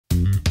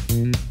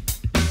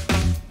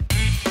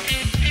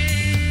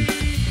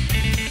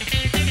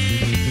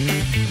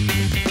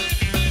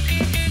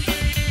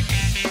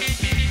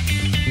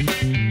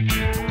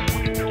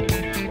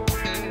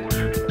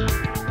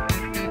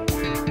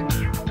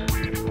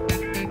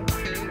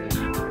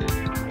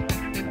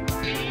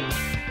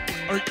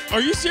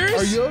Are you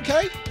serious? Are you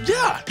okay?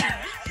 Yeah.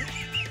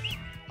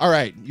 All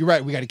right, you're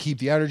right. We got to keep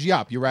the energy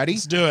up. You ready?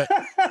 Let's do it.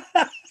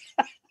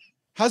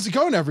 How's it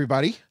going,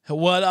 everybody?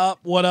 What up?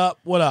 What up?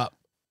 What up?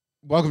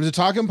 Welcome to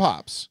Talking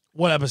Pops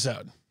What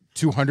episode?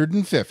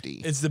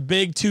 250. It's the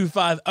big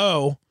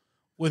 250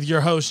 with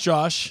your host,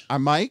 Josh.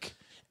 I'm Mike.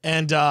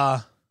 And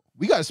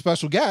We got a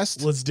special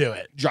guest. let's do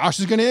it. Josh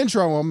is going to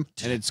intro him,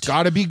 and it's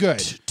got to be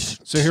good.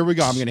 So here we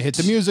go. I'm going to hit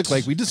the music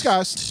like we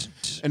discussed.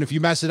 And if you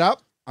mess it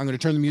up, I'm going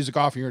to turn the music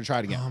off and you're going to try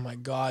it again. Oh, my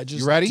God.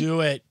 Just You ready?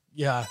 do it.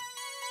 Yeah.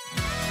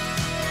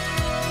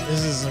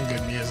 This is some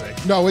good music.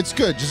 No, it's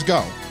good. Just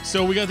go.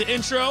 So we got the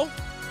intro.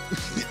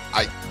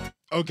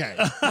 Okay.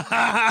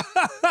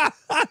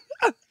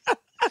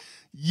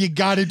 You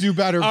got to do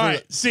better. All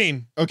right,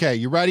 scene. Okay,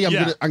 you ready? I'm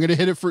gonna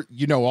hit it for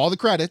all the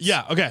credits.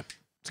 Yeah, okay.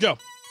 Let's go.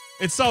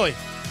 It's Sully.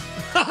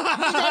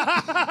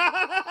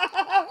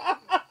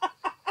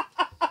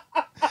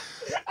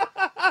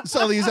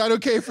 Sully, is that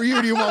okay for you?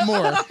 Or do you want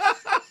more?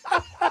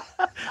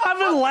 I've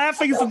been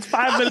laughing since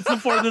 5 minutes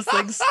before this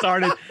thing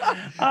started.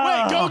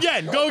 Wait, go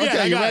again. Go again. Okay,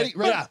 I you got ready? it.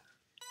 Ready? Yeah.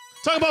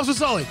 Talk about with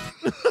Sully.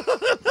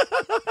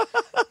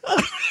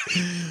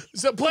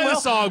 So play the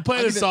song.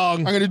 Play the song.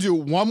 I'm gonna do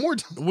it one more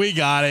time. We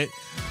got it.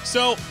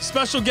 So,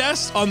 special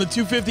guest on the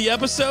 250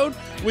 episode,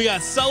 we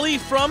got Sully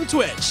from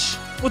Twitch.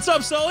 What's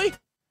up, Sully?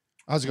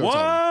 How's it going,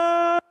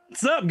 Sully?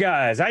 What's up,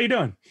 guys? How you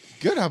doing?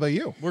 Good. How about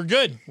you? We're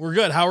good. We're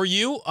good. How are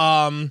you?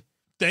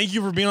 Thank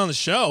you for being on the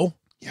show.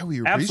 Yeah, we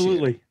appreciate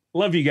Absolutely. it.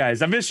 Love you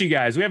guys. I miss you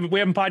guys. We haven't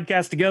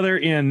podcast together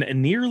in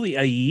nearly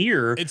a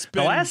year. It's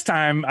been the last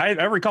time I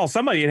recall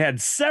somebody had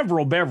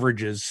several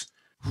beverages.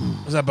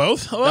 Was that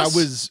both of us? That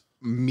was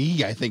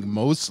me, I think,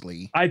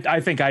 mostly. I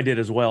think I did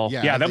as well.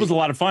 Yeah, That was a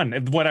lot of fun.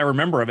 What I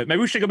remember of it.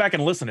 Maybe we should go back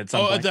and listen at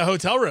some point. At the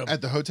hotel room.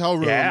 At the hotel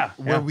room, Yeah,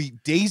 where yeah. we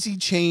daisy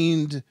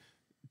chained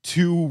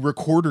 2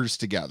 recorders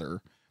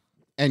together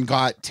and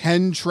got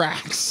 10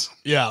 tracks.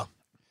 Yeah.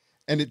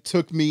 And it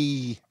took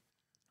me,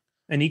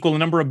 An equal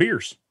number of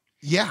beers.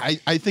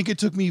 I think it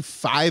took me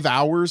 5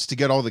 hours to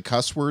get all the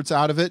cuss words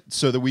out of it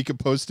so that we could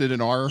post it in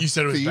our You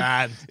said it was feed.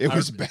 bad. It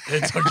was bad.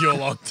 It took you a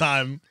long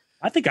time.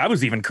 I think I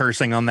was even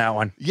cursing on that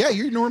one. Yeah,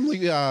 you're normally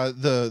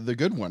the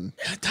good one.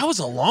 That was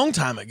a long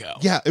time ago.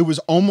 Yeah, it was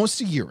almost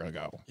a year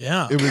ago.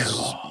 Yeah. It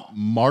was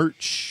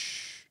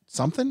March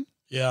something.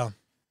 Yeah.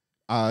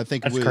 I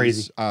think That's it was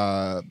crazy.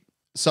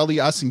 Sully,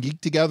 us, and Geek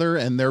Together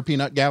and their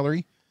peanut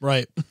gallery.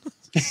 Right.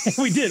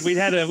 We did. We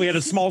had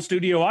a small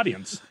studio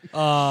audience.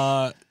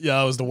 Yeah,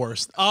 that was the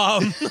worst.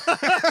 I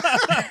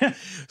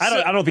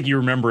don't think you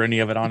remember any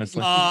of it,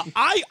 honestly.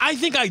 I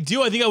think I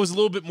do. I think I was a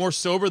little bit more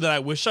sober than I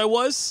wish I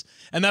was,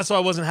 and that's why I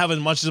wasn't having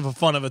much of a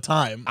fun of a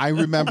time. I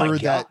remember my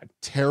that God.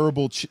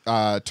 terrible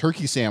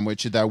turkey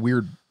sandwich at that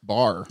weird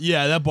bar.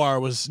 Yeah, that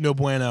bar was no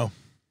bueno.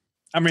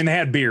 I mean, they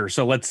had beer,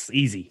 so let's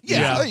easy.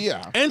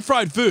 Yeah. And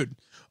fried food.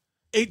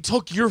 It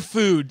took your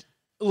food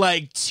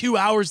like 2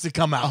 hours to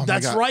come out. Oh my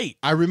That's God. right.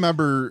 I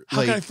remember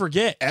How can I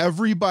forget?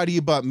 everybody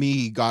but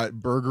me got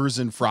burgers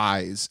and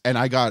fries, and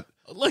I got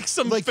Like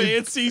some like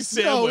fancy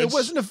sandwich. No, it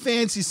wasn't a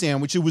fancy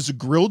sandwich. It was a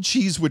grilled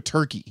cheese with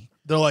turkey.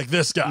 They're like,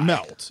 this guy.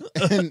 Melt.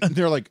 And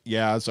they're like,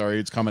 yeah, sorry,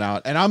 it's coming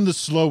out. And I'm the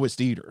slowest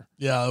eater.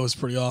 Yeah, that was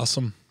pretty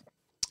awesome.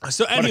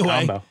 So What a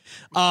anyway,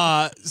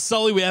 combo.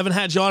 Sully, we haven't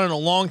had you on in a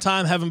long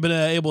time. Haven't been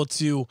able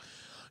to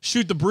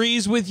shoot the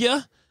breeze with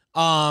you.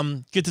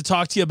 Get to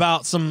talk to you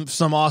about some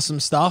awesome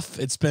stuff.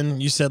 It's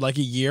been, you said, like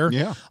a year.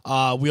 Yeah.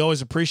 We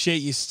always appreciate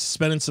you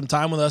spending some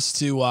time with us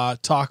to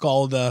talk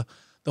all the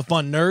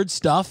fun nerd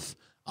stuff.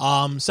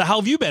 So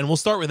how have you been? We'll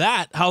start with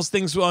that. How's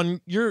things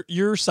on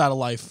your side of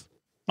life?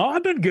 Oh,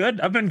 I've been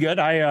good.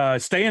 I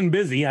staying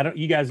busy.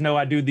 You guys know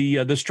I do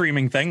the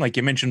streaming thing, like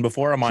you mentioned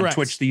before. I'm on Correct.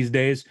 Twitch these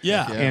days.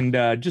 Yeah.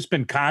 And just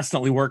been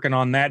constantly working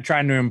on that,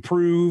 trying to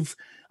improve.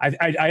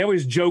 I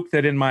always joke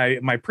that in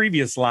my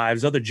previous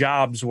lives, other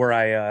jobs where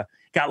I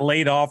got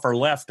laid off or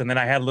left, and then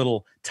I had a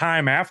little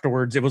time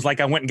afterwards, it was like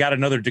I went and got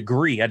another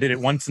degree. I did it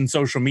once in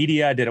social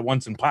media. I did it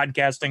once in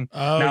podcasting.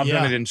 Oh, now I've yeah.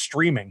 done it in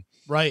streaming.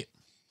 Right.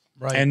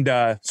 And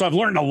so I've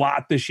learned a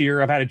lot this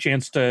year. I've had a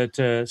chance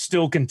to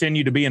still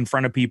continue to be in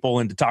front of people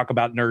and to talk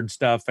about nerd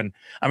stuff. And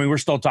I mean, we're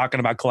still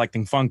talking about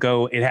collecting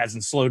Funko. It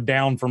hasn't slowed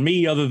down for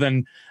me, other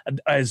than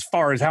as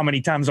far as how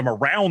many times I'm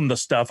around the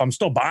stuff. I'm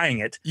still buying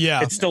it. Yeah.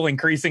 It's still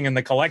increasing in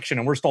the collection,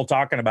 and we're still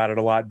talking about it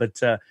a lot.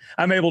 But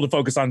I'm able to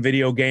focus on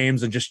video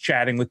games and just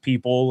chatting with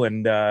people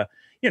and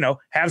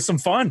have some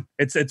fun.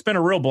 It's been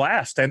a real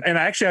blast. And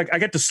actually I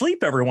get to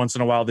sleep every once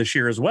in a while this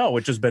year as well,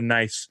 which has been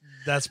nice.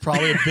 That's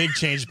probably a big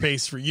change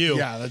pace for you.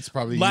 Yeah, that's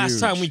probably Last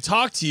huge. time we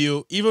talked to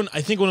you, even I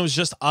think when it was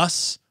just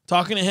us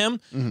talking to him,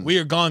 we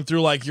had gone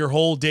through like your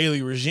whole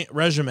daily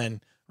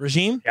regimen.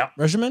 Yeah.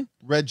 Regimen?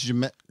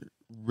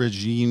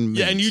 regime.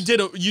 Yeah, and you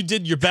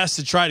did your best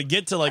to try to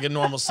get to like a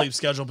normal sleep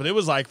schedule, but it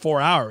was like 4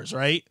 hours,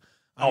 right?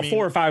 I mean,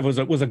 4 or 5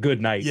 was a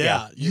good night.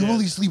 Yeah. You yeah.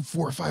 only sleep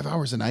 4 or 5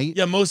 hours a night?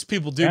 Yeah, most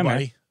people do, Yeah, man.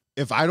 buddy.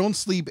 If I don't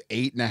sleep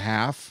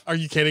 8.5, Are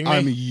you kidding me?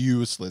 I'm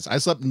useless. I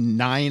slept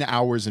 9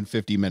 hours and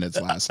 50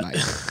 minutes last night,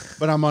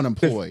 but I'm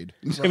unemployed.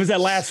 It was that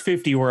last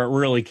 50 where it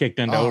really kicked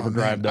into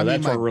overdrive, though.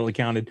 That's what really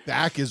counted.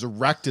 Back is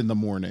wrecked in the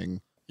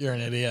morning. You're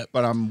an idiot.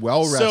 But I'm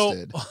well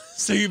rested.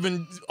 So you've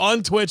been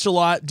on Twitch a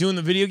lot doing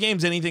the video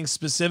games. Anything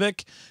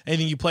specific?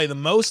 Anything you play the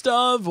most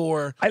of,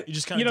 or you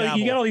just kind of dabble?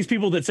 You get all these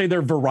people that say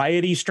they're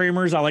variety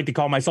streamers. I like to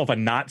call myself a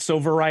not so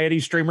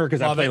variety streamer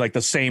because I play like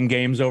the same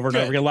games over and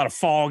over. Get a lot of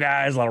Fall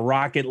Guys, a lot of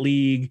Rocket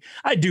League.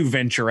 I do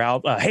venture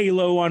out.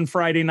 Halo on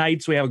Friday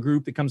nights. We have a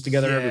group that comes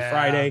together every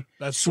Friday.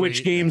 That's Switch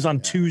sweet. games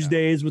on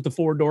Tuesdays with the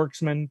Four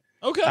Dorksmen.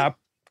 Okay.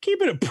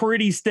 Keeping it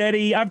pretty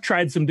steady. I've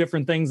tried some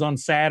different things on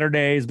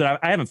Saturdays, but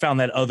I haven't found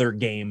that other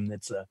game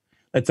that's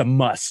a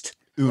must.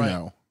 Uno.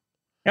 Right.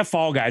 That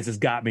Fall Guys has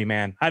got me,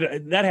 man.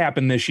 That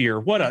happened this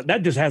year.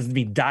 That just has to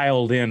be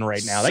dialed in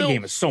right now. That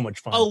game is so much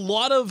fun. A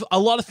lot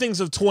of things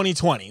of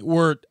 2020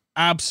 were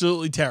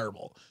absolutely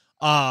terrible.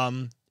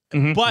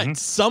 But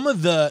some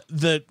of the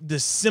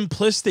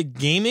simplistic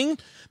gaming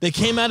that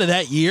came out of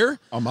that year,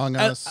 Among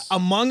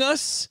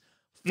Us,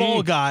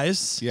 Fall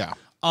Guys,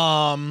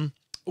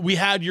 we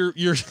had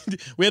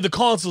we had the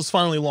consoles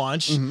finally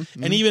launched,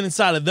 and even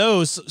inside of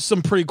those,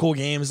 some pretty cool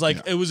games. Like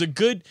it was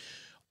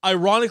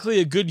ironically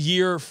a good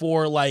year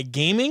for like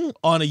gaming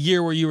on a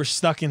year where you were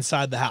stuck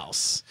inside the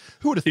house.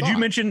 Who would have thought? Did you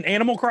mention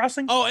Animal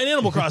Crossing? Oh, and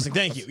Animal Crossing.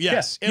 Thank you.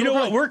 Yes. You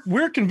know what?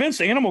 We're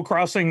convinced Animal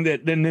Crossing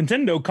that the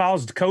Nintendo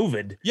caused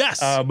COVID.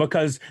 Yes.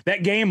 Because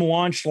that game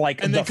launched like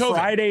the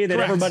Friday that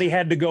everybody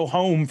had to go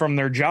home from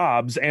their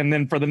jobs. And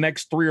then for the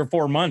next 3 or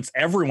 4 months,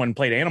 everyone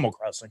played Animal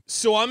Crossing.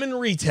 So I'm in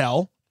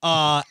retail.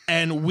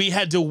 And we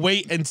had to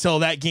wait until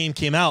that game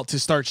came out to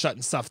start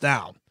shutting stuff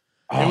down.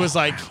 It was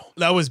like,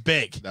 that was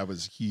big. That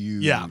was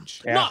huge. Yeah.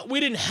 No, we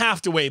didn't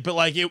have to wait, but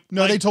like it.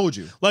 No, like, they told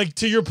you. Like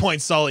to your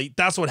point, Sully,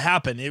 that's what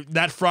happened.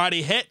 That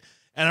Friday hit,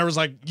 and I was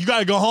like, you got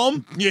to go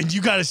home.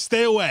 You got to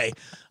stay away.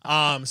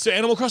 So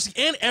Animal Crossing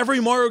and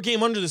every Mario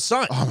game under the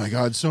sun. Oh my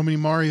God, so many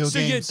Mario games. So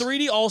you get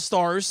 3D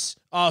All-Stars,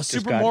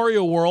 Super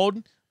Mario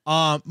World,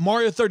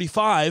 Mario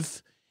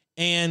 35,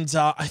 and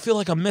I feel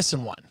like I'm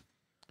missing one.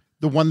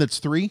 The one that's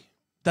 3?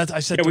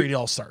 I said 3D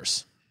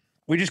All-Stars.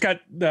 We just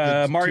got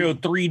Mario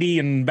 3D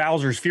and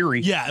Bowser's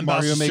Fury. Yeah, and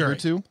Mario Bowser's Maker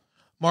Fury. 2?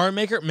 Mario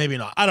Maker? Maybe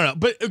not. I don't know.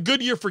 But a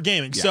good year for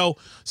gaming. Yeah.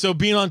 So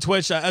being on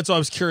Twitch, that's why I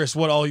was curious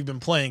what all you've been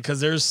playing,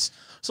 because there's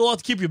a lot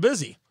to keep you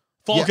busy.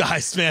 Fall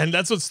Guys, man.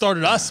 That's what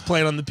started us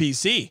playing on the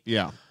PC.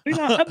 Yeah.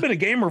 I've been a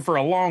gamer for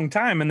a long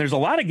time, and there's a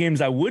lot of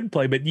games I would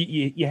play, but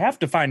you have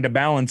to find a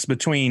balance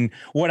between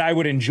what I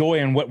would enjoy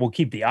and what will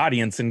keep the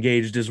audience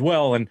engaged as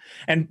well. And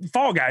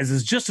Fall Guys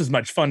is just as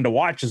much fun to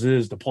watch as it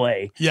is to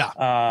play. Yeah.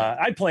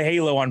 I play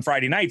Halo on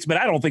Friday nights, but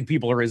I don't think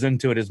people are as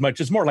into it as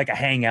much. It's more like a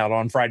hangout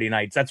on Friday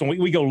nights. That's when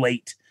we go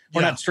late.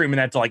 We're not streaming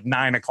that till like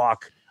 9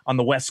 o'clock on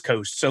the West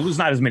Coast, so there's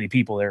not as many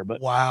people there. But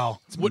wow,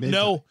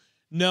 no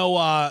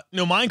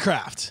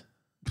Minecraft.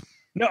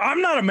 No,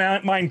 I'm not a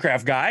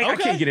Minecraft guy. I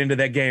can't get into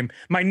that game.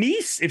 My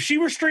niece, if she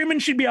were streaming,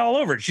 she'd be all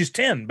over it. She's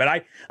 10, but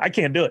I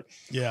can't do it.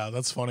 Yeah,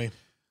 that's funny.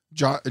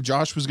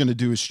 Josh was going to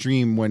do a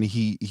stream when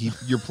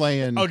you're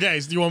playing. Okay,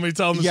 so do you want me to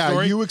tell him the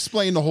story? Yeah, you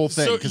explain the whole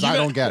thing because I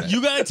don't get it.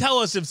 You got to tell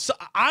us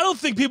I don't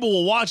think people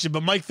will watch it,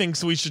 but Mike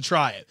thinks we should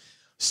try it.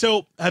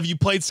 So, have you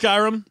played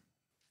Skyrim?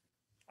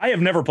 I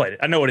have never played it.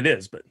 I know what it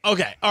is, but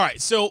okay. All right.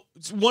 So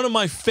it's one of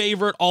my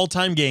favorite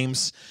all-time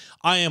games.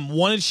 I am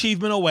one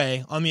achievement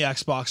away on the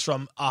Xbox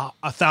from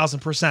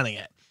 1,000%ing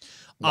it.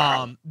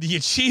 Wow. The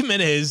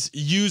achievement is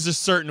use a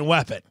certain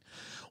weapon.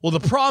 Well, the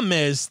problem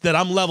is that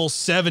I'm level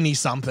 70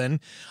 something.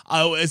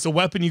 It's a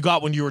weapon you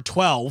got when you were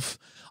 12,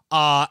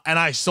 and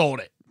I sold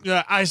it.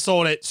 I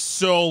sold it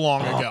so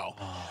long ago.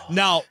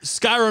 Now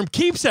Skyrim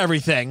keeps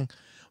everything,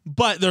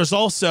 but there's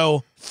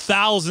also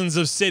thousands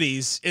of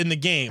cities in the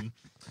game.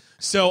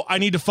 So I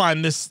need to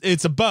find this.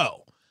 It's a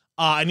bow.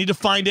 I need to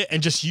find it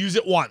and just use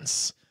it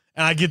once,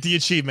 and I get the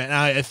achievement.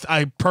 And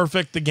I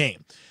perfect the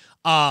game.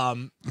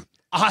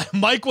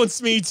 Mike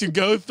wants me to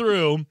go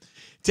through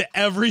to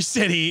every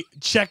city,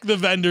 check the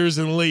vendors,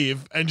 and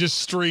leave, and just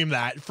stream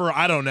that for,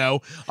 I don't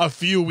know, a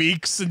few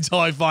weeks until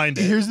I find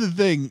it. Here's the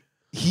thing.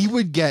 He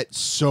would get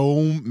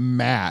so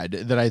mad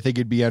that I think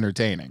it'd be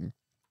entertaining.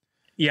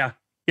 Yeah.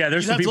 Yeah,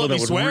 there's some people that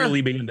would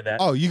really be into that.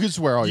 Oh, you can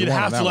swear all you want.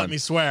 You'd have to let me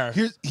swear.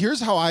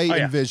 Here's how I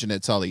envision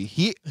it, Sully.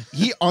 He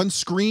on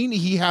screen,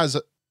 he has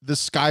the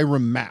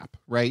Skyrim map,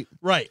 right?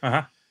 Right.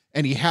 Uh-huh.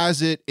 And he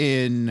has it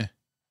in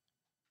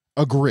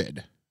a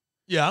grid.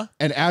 Yeah.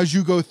 And as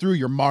you go through,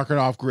 you're marking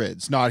off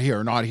grids. Not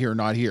here, not here,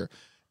 not here.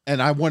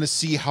 And I want to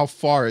see how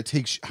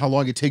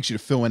long it takes you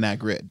to fill in that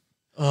grid.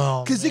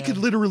 Oh, because it could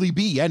literally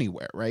be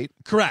anywhere, right?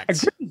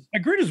 Correct. A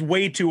grid is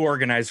way too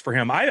organized for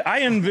him.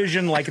 I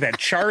envision like that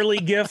Charlie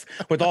gif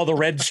with all the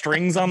red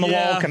strings on the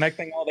wall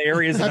connecting all the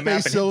areas of the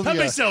map.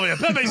 Pepe Sylvia.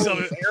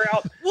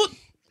 Well,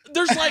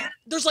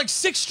 there's like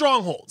 6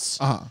 strongholds,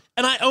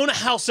 and I own a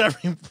house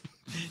every.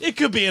 It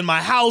could be in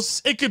my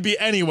house. It could be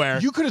anywhere.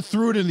 You could have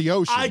threw it in the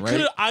ocean.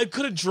 I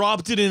could have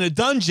dropped it in a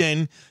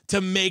dungeon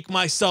to make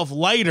myself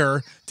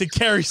lighter to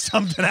carry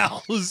something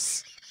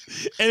else.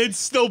 and it'd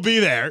still be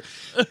there.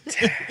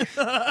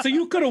 So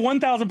you could have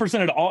 1,000%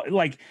 it all.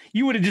 Like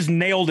you would have just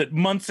nailed it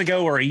months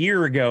ago or a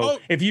year ago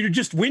if you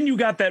just when you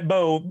got that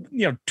bow,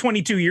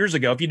 22 years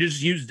ago. If you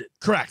just used it,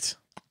 correct.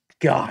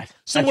 God.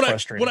 So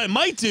what I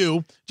might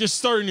do, just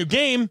start a new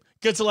game,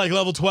 get to like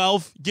level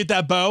 12, get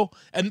that bow,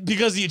 and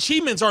because the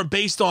achievements aren't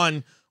based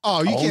on.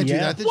 Oh, you can't do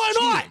that. That's Why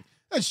not? cheating.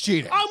 That's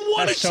cheating. I'm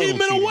one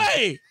achievement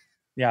away.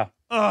 Yeah.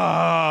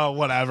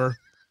 Whatever.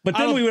 But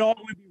then we would all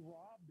be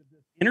robbed of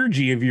this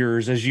energy of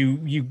yours as you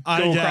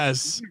go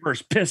across the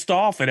universe, pissed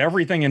off at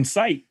everything in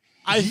sight.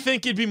 I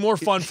think it'd be more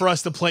fun for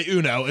us to play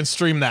Uno and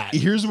stream that.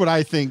 Here's what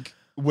I think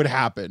would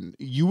happen.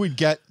 You would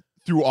get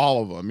through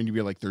all of them and you'd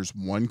be like, there's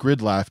one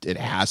grid left. It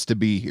has to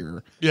be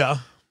here. Yeah.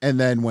 And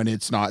then when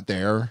it's not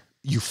there,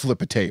 you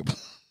flip a table.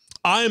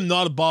 I am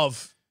not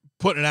above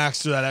putting an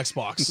axe through that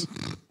Xbox.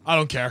 I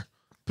don't care.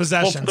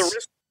 Possessions. Well, for the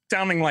risk of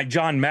sounding like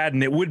John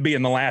Madden, it would be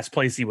in the last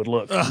place he would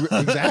look.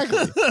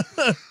 Exactly.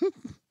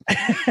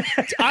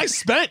 I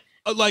spent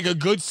like a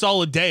good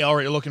solid day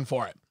already looking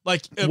for it.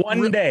 Like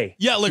one day.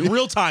 Yeah, like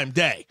real time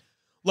day.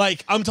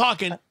 Like I'm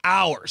talking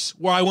hours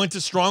where I went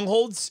to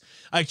strongholds.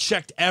 I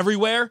checked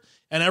everywhere.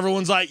 And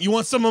everyone's like, you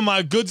want some of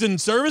my goods and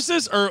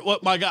services? Or what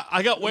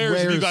I got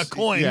wares if you got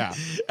coin. Yeah.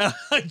 And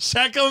I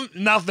check them,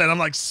 nothing. I'm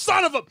like,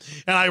 son of a,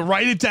 and I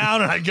write it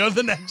down and I go to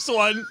the next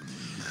one.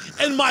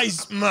 And my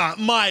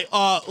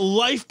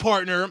life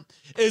partner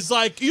is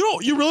like, you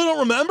really don't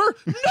remember?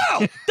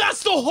 No,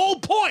 that's the whole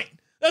point.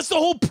 That's the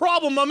whole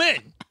problem I'm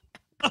in.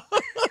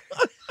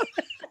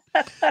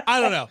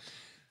 I don't know.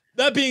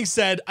 That being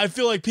said, I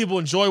feel like people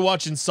enjoy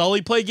watching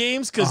Sully play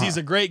games because he's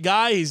a great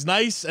guy. He's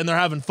nice and they're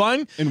having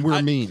fun. And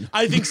we're mean.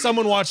 I think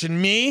someone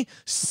watching me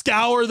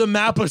scour the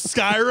map of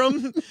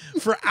Skyrim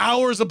for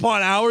hours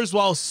upon hours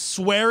while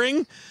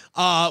swearing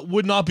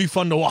would not be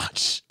fun to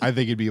watch. I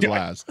think it'd be a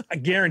blast. I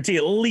guarantee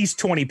at least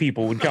 20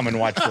 people would come and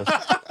watch this.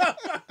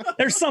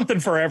 There's something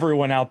for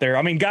everyone out there.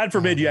 I mean, God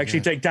forbid you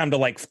actually take time to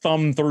like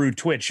thumb through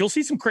Twitch. You'll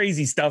see some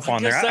crazy stuff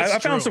on there. I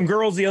found some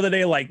girls the other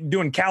day like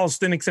doing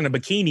calisthenics in a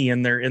bikini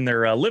in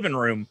their living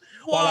room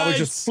while I was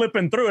just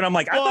flipping through. And I'm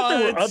like, I thought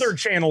there were other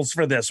channels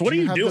for this. What are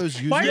you doing?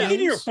 Why are you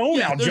getting your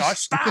phone out, Josh?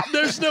 Stop.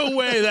 There's no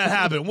way that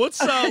happened. What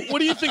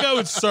do you think I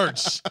would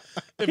search?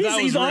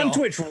 He's on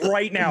Twitch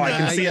right now. I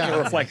can see it in the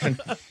reflection.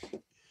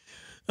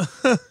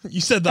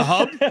 You said the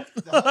hub?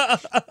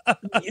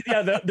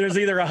 Yeah, there's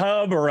either a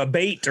hub or a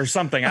bait or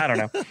something. I don't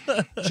know.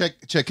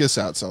 Check this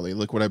out, Sully.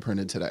 Look what I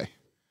printed today.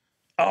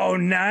 Oh,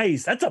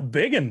 nice. That's a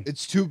big one.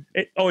 It's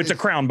a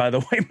crown, by the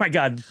way. My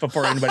God,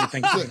 before anybody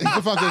thinks it's a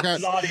Funko crown.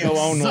 It's audio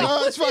only.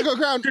 It's Funko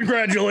crown.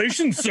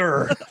 Congratulations,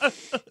 sir.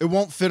 It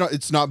won't fit.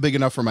 It's not big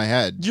enough for my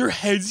head. Your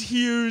head's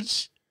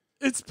huge.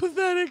 It's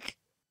pathetic.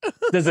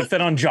 Does it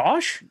fit on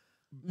Josh?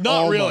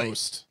 Not Almost. Really.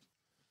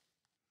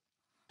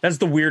 That's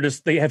the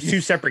weirdest. They have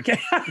two separate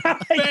cameras.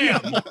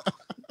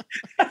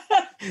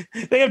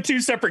 They have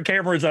two separate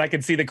cameras that I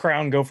can see the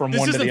crown go from one to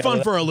the other. This isn't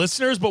fun for our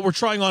listeners, but we're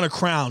trying on a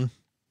crown.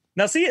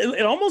 Now, see,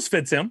 it almost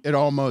fits him. It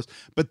almost.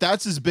 But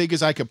that's as big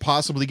as I could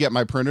possibly get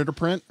my printer to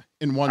print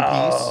in one piece.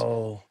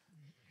 Oh.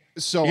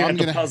 So I'm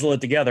going to puzzle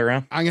it together,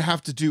 huh? I'm going to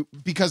have to do,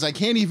 because I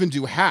can't even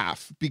do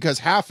half, because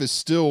half is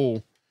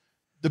still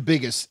the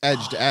biggest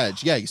edge to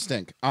edge. Yeah, you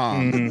stink. So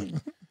I'm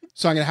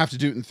going to have to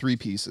do it in 3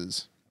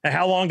 pieces. And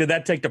how long did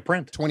that take to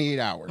print? 28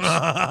 hours.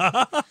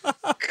 God,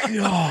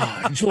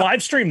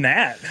 live stream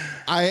that.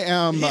 I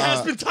am. He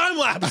has been time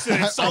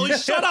lapsing it. Sully,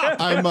 shut up.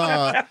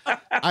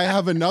 I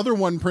have another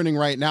one printing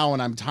right now,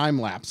 and I'm time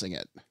lapsing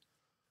it.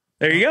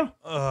 There you go.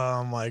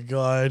 Oh my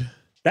God.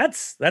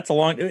 That's a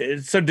long.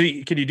 So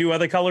can you do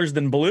other colors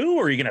than blue,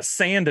 or are you gonna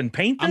sand and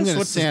paint this? I'm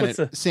gonna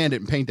sand it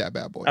and paint that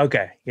bad boy.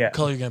 Okay, yeah. What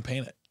color are you gonna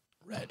paint it?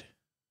 Red.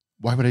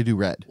 Why would I do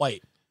red?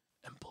 White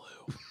and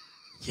blue.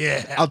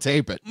 Yeah. I'll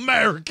tape it.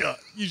 America.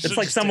 It's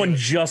like someone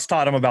just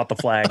taught him about the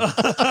flag.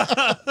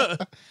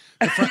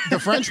 The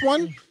French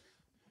one?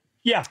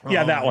 Yeah,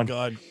 that one.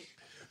 God.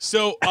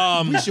 So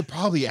we should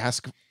probably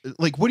ask,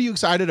 like, what are you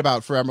excited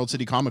about for Emerald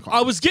City Comic Con?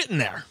 I was getting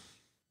there.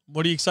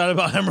 What are you excited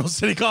about Emerald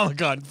City Comic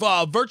Con?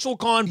 Virtual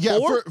Con 4? Yeah,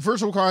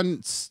 Virtual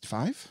Con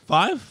 5?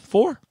 5?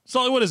 4?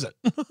 Sully, what is it?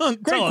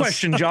 Great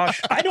question, Josh.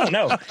 I don't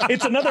know.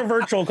 It's another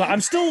virtual con. I'm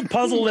still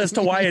puzzled as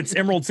to why it's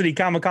Emerald City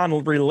Comic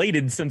Con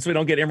related, since we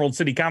don't get Emerald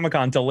City Comic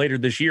Con until later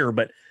this year.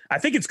 But I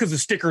think it's because the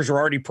stickers are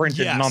already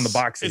printed and on the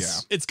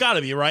boxes. It's got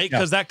to be, right?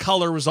 Because that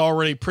color was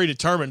already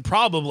predetermined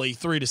probably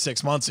 3 to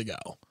 6 months ago.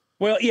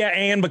 Well, yeah,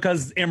 and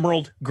because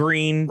emerald,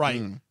 green.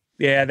 Right.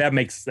 Yeah, that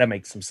makes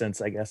some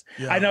sense, I guess.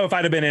 Yeah. I know if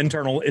I'd have been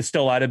internal,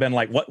 I'd have been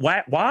like,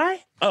 what,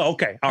 why? Oh,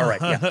 okay. All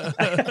right. Yeah.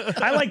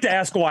 I like to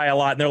ask why a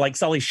lot. And they're like,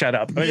 Sully, shut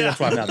up. Maybe that's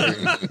why I'm not there.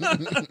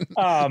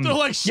 They're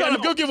like, shut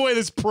up. Go give away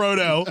this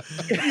proto.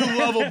 You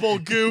lovable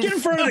goof. Get in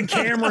front of the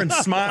camera and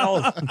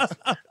smile.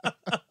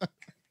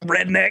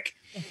 Redneck.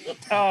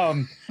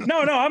 I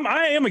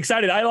am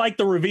excited. I like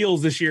the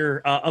reveals this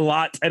year a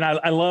lot, and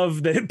I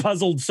love that it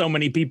puzzled so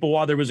many people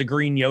while there was a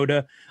green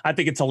Yoda. I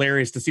think it's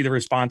hilarious to see the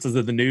responses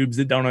of the noobs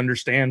that don't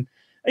understand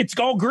It's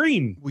all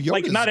green. Well,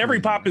 like Yoda's not every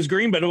green. pop is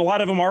green, but a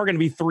lot of them are going to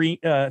be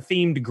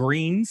themed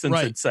green since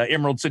it's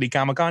Emerald City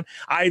Comic Con.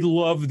 I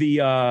love the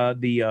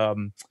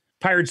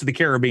Pirates of the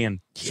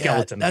Caribbean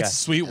skeleton. That's guy. a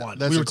sweet one.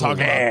 That's We were a cool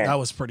talking one. about that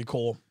was pretty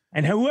cool.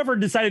 And whoever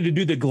decided to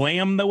do the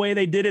glam the way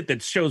they did it,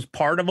 that shows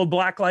part of a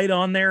black light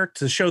on there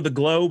to show the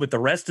glow, but the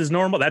rest is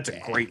normal. That's a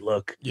great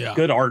look. Yeah.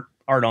 Good art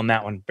on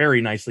that one.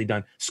 Very nicely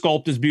done.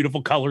 Sculpt is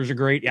beautiful. Colors are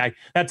great. Yeah,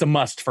 that's a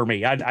must for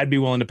me. I'd be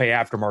willing to pay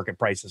aftermarket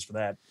prices for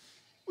that.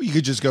 Well, you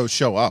could just go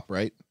show up,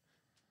 right?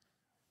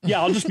 Yeah,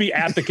 I'll just be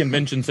at the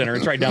convention center.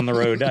 It's right down the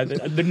road.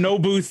 The no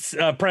booths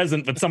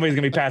present, but somebody's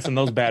gonna be passing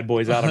those bad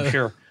boys out, I'm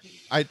sure.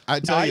 I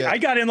tell you, I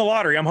got in the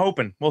lottery. I'm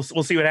hoping we'll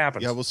see what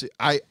happens. Yeah, we'll see.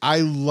 I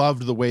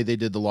loved the way they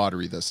did the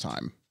lottery this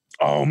time.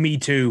 Oh, me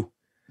too.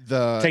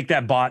 Take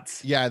that,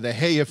 bots. Yeah,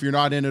 hey, if you're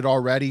not in it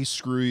already,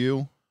 screw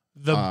you.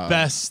 The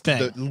best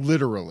thing.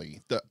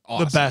 Literally the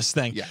best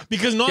thing. Yeah.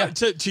 Because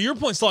to your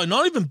point, Sully,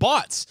 not even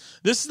bots.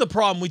 This is the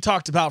problem we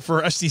talked about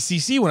for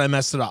SDCC when I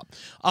messed it up.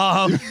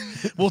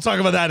 We'll talk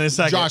about that in a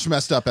second. Josh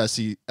messed up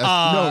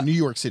New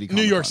York City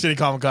Comic-Con. New York City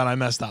Comic Con, I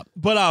messed up.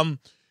 But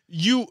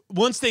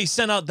once they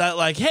sent out that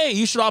like, hey,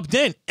 you should opt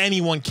in,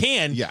 anyone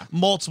can,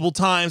 multiple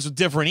times with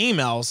different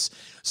emails.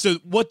 So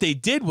what they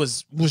did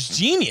was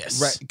genius.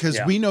 Right. Because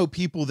we know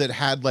people that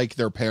had like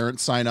their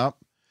parents sign up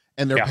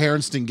and their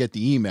parents didn't get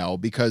the email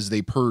because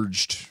they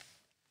purged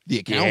the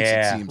accounts,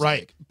 it seems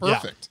like.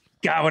 Perfect.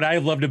 God, would I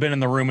have loved to have been in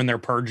the room and they're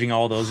purging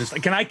all those. Just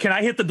like, can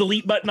I hit the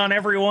delete button on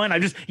everyone? We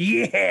just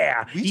deleted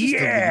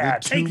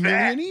 2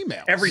 million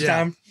emails every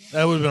time.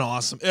 That would have been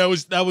awesome.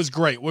 That was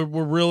great. We're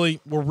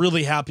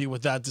really happy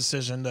with that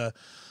decision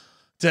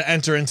to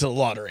enter into the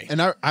lottery.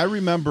 And I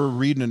remember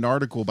reading an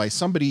article by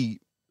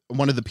somebody,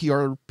 one of the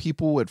PR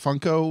people at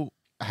Funko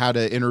had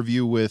an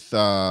interview with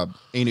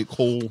Ain't It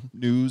Cole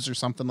News or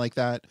something like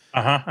that,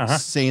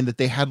 saying that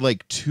they had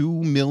like 2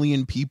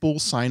 million people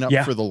sign up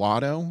for the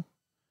lotto.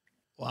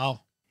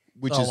 Wow.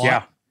 Which is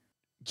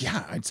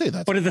yeah, I'd say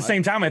that's. But at the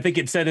same time, I think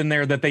it said in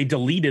there that they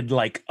deleted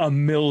like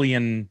 1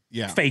 million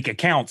fake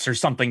accounts or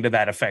something to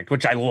that effect,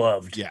 which I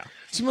loved. Yeah,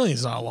 2 million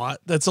is not a lot.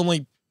 That's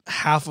only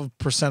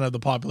 0.5% of the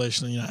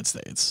population of the United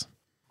States.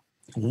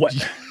 What?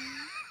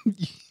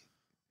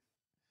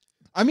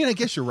 I mean, I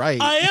guess you're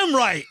right. I am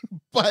right,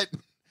 but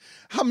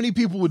how many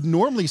people would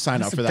normally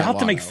sign up for that? I was about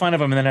to make fun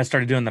of him, and then I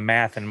started doing the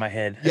math in my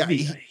head. Yeah,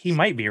 he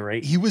might be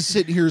right. He was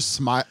sitting here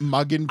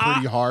mugging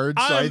pretty hard,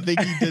 so I think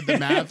he did the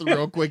math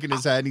real quick in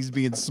his head. And he's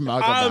being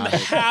smug about it. I'm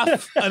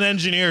half an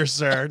engineer,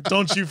 sir.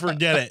 Don't you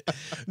forget it.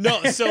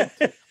 No, so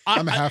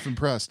I'm half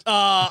impressed.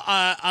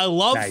 I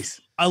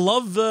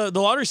love the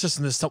lottery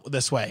system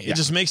this way. It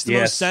just makes the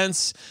most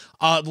sense.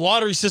 The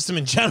lottery system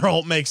in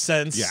general makes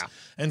sense. Yeah.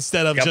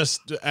 Instead of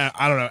just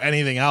I don't know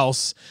anything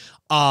else.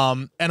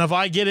 And if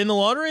I get in the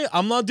lottery,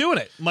 I'm not doing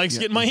it. Mike's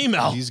getting my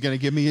email. He's gonna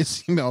give me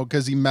his email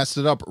because he messed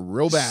it up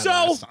real bad.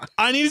 So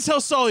I need to tell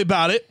Sully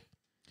about it.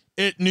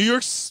 At New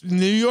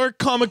York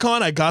Comic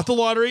Con, I got the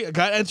lottery. I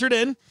got entered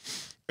in,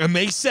 and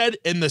they said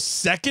in the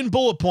second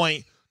bullet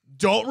point,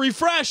 "Don't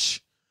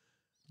refresh.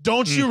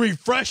 Don't you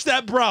refresh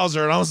that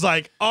browser." And I was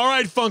like, "All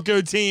right,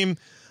 Funko team,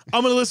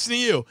 I'm gonna listen to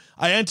you."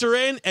 I enter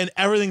in, and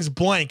everything's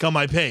blank on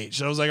my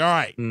page. And I was like, "All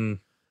right."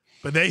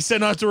 But they said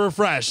not to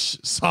refresh,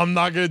 so I'm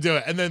not going to do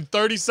it. And then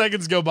 30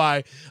 seconds go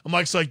by. I'm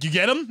like, so you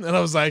get them? And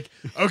I was like,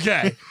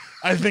 okay,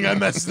 I think I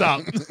messed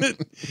up.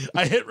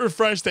 I hit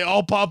refresh. They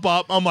all pop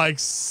up. I'm like,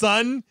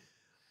 son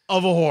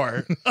of a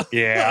whore.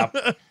 Yeah.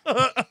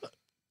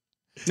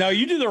 No,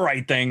 you do the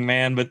right thing,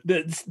 man, but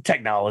it's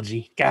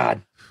technology.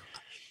 God.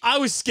 I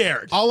was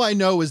scared. All I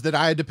know is that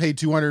I had to pay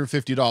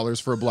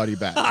 $250 for a bloody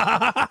bet.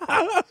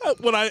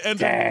 when I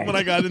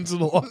got into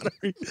the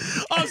lottery.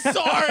 I'm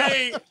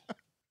sorry.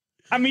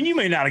 I mean, you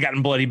may not have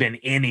gotten bloody bin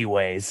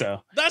anyway,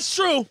 so that's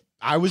true.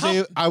 I was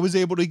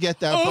able to get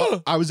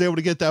that. I was able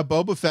to get that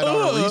Boba Fett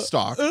on a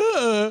restock.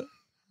 I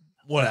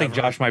think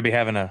Josh might be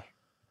having an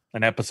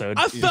episode.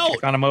 I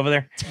felt on him over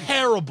there.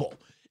 Terrible,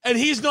 and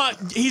he's not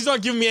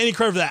giving me any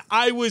credit for that.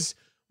 I was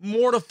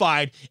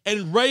mortified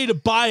and ready to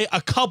buy a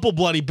couple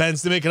bloody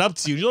bends to make it up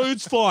to you. You know,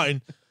 it's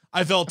fine.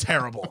 I felt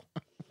terrible,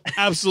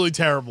 absolutely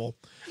terrible.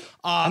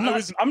 I'm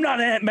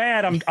not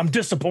mad. I'm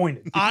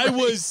disappointed. I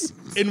was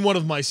in one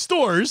of my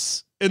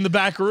stores in the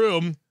back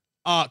room,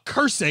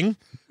 cursing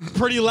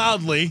pretty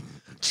loudly,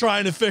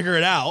 trying to figure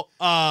it out.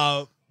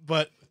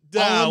 But all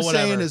I'm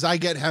saying is I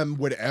get him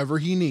whatever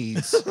he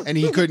needs, and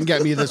he couldn't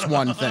get me this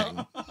one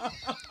thing.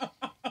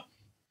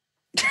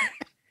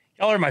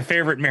 Y'all are my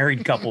favorite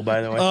married couple,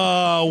 by the way.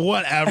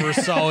 Whatever,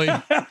 Sully.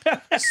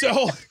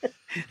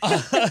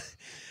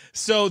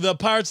 So the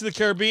Pirates of the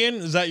Caribbean,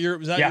 is that your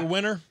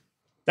winner?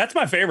 That's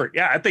my favorite.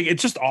 Yeah, I think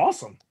it's just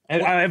awesome.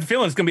 And I have a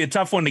feeling it's going to be a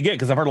tough one to get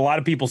because I've heard a lot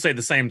of people say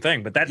the same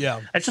thing. But that's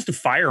just a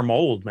fire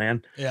mold,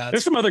 man. Yeah,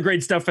 there's some other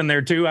great stuff in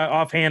there too.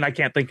 Offhand, I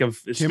can't think of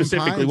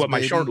specifically what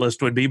my short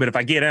list would be. But if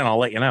I get in, I'll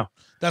let you know.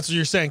 That's what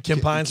you're saying,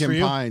 Kim Pines for you?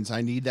 Kim Pines.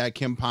 I need that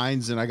Kim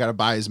Pines, and I got to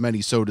buy as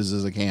many sodas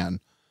as I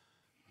can.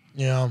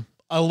 Yeah,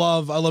 I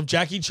love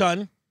Jackie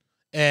Chun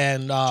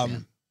and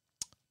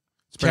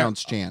It's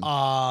pronounced Chan.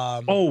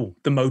 Oh,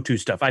 the Motu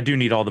stuff. I do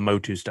need all the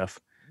Motu stuff.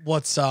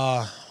 What's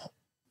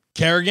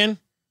Kerrigan?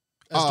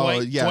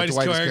 Dwight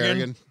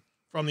Kerrigan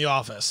from The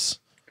Office.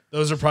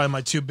 Those are probably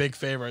my two big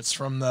favorites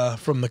from the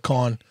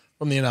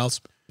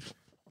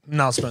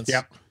announcements.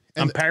 Yeah,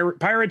 and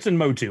Pirates and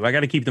Motu. I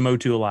got to keep the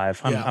Motu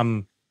alive.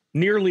 I'm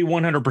nearly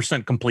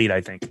 100% complete,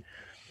 I think.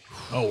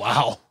 Oh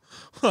wow.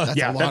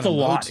 That's a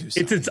lot.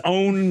 It's its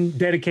own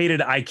dedicated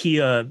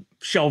IKEA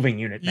shelving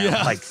unit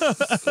now, like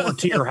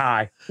 4-tier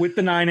high with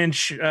the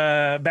 9-inch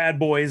bad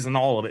boys and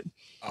all of it.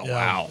 Oh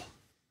wow.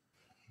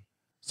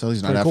 So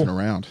he's not effing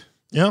around.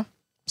 Yeah.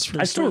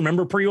 I still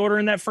remember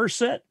pre-ordering that first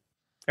set.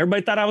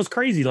 Everybody thought I was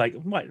crazy. Like,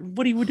 what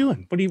are you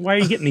doing? Why are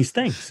you getting these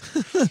things?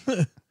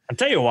 I'll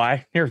tell you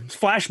why. Here,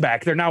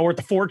 flashback. They're now worth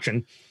a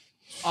fortune.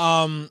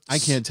 I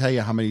can't tell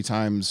you how many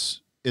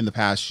times in the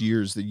past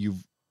years that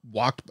you've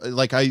walked,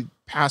 like I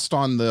passed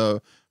on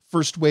the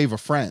first wave of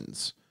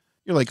Friends.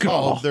 You're like,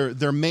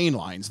 they're main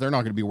lines. They're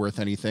not going to be worth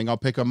anything. I'll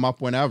pick them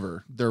up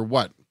whenever. They're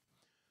what?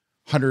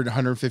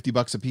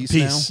 $150 a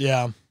piece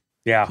now?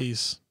 Yeah.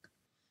 Piece.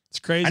 It's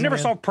crazy. I never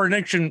saw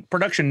production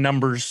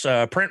numbers,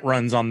 print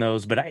runs on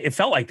those, but it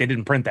felt like they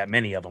didn't print that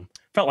many of them.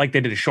 Felt like they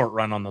did a short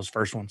run on those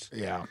first ones.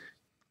 Yeah.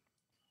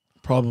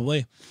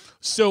 Probably.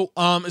 So,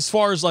 as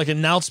far as like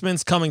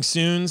announcements coming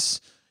soon,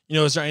 is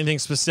there anything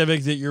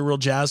specific that you're real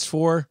jazzed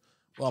for?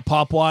 Well,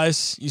 pop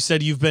wise, you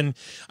said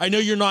I know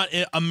you're not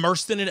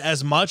immersed in it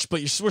as much,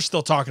 but we're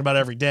still talking about it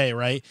every day,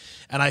 right?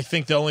 And I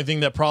think the only thing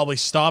that probably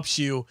stops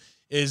you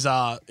is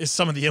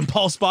some of the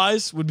impulse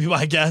buys would be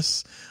my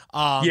guess.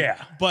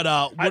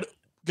 But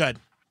good.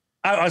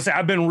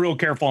 I've been real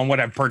careful on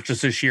what I've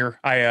purchased this year.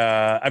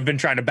 I've been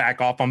trying to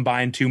back off on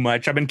buying too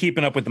much. I've been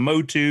keeping up with the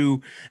Motu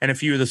and a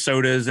few of the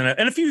sodas and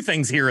a few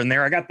things here and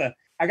there. I got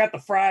the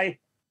Fry.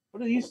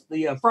 What are these?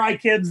 The Fry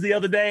Kids the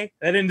other day.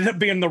 That ended up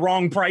being the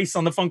wrong price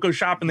on the Funko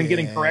shop and then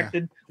getting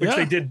corrected, which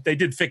they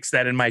did fix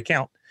that in my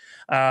account.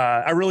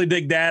 I really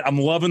dig that. I'm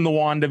loving the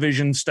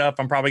WandaVision stuff.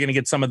 I'm probably going to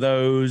get some of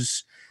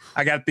those.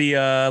 I got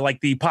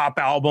the pop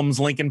albums,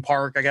 Linkin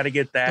Park. I got to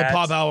get that. The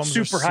pop albums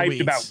super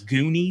hyped about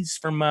Goonies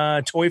from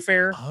Toy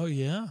Fair. Oh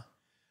yeah.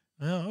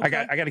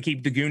 Okay. I got to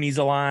keep the Goonies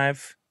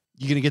alive.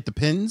 You gonna get the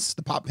pins,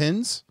 the pop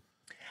pins?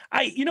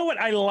 You know what?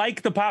 I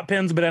like the pop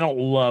pins, but I don't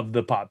love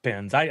the pop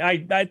pins.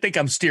 I think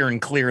I'm steering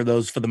clear of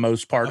those for the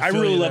most part. I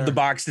really love the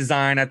box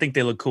design. I think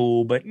they look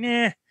cool, but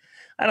I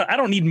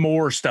don't need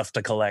more stuff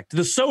to collect.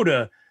 The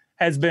soda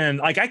has been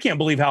like, I can't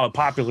believe how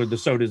popular the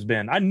soda's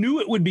been. I knew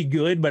it would be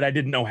good, but I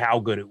didn't know how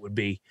good it would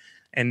be.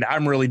 And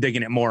I'm really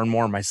digging it more and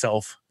more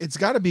myself. It's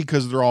got to be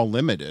because they're all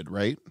limited,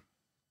 right?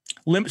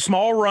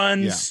 Small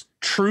runs,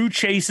 true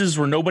chases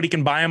where nobody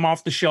can buy them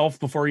off the shelf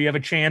before you have a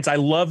chance. I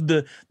love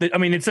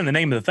it's in the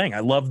name of the thing.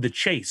 I love the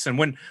chase. And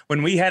when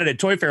we had it at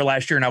Toy Fair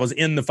last year and I was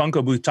in the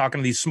Funko booth talking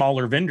to these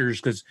smaller vendors,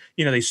 because,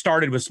 they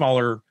started with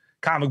smaller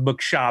comic book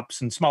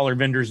shops and smaller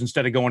vendors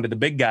instead of going to the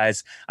big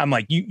guys. I'm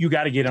like, you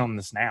got to get on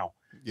this now.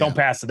 Yeah. Don't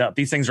pass it up.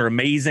 These things are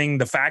amazing.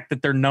 The fact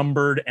that they're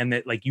numbered and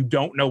that like you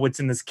don't know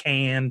what's in this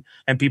can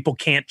and people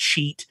can't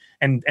cheat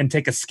and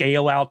take a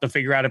scale out to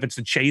figure out if it's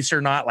a chase or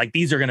not. Like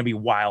these are going to be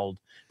wild.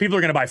 People are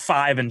going to buy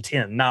 5 and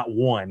 10, not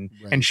 1.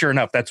 Right. And sure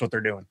enough, that's what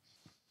they're doing.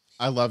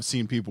 I love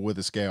seeing people with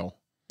a scale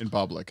in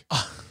public.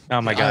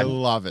 Oh my God. I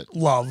love it.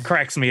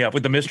 Cracks me up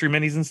with the mystery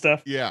minis and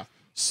stuff. Yeah.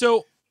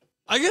 So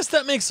I guess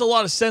that makes a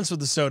lot of sense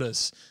with the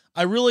sodas.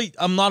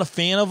 I'm not a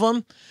fan of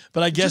them,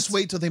 but I guess just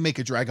wait till they make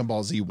a Dragon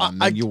Ball Z one.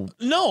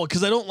 No,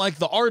 because I don't like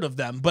the art of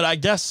them, but I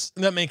guess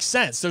that makes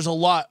sense. There's a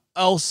lot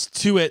else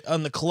to it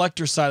on the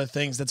collector side of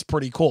things that's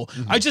pretty cool.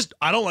 Mm-hmm.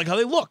 I don't like how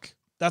they look.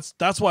 That's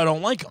why I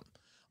don't like them.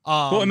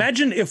 Well,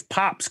 imagine if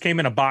Pops came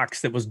in a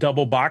box that was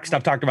double boxed.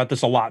 I've talked about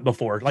this a lot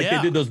before. Like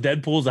they did those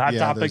Deadpools, Hot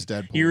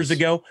Topic years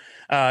ago.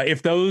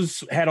 If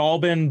those had all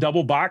been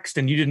double boxed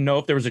and you didn't know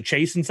if there was a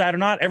chase inside or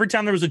not, every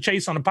time there was a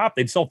chase on a Pop,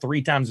 they'd sell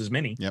 3 times as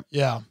many. Yep.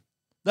 Yeah.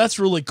 That's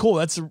really cool.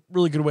 That's a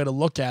really good way to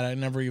look at it. I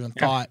never even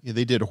thought. Yeah,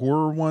 they did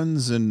horror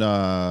ones and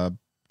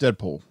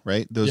Deadpool,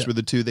 right? Those were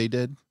the 2 they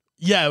did.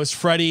 Yeah, it was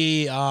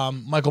Freddy,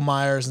 Michael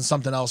Myers, and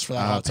something else for that.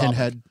 Hot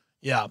Pinhead. Topic.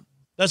 Yeah,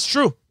 that's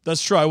true.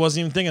 That's true. I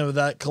wasn't even thinking of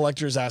that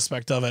collector's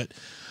aspect of it.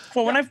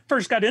 Well, when I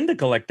first got into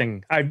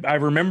collecting, I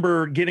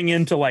remember getting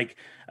into like,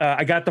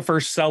 I got the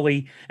first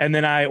Sully, and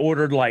then I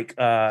ordered like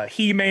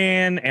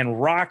He-Man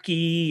and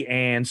Rocky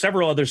and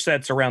several other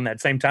sets around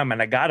that same time,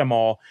 and I got them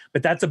all.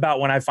 But that's about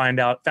when I found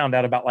out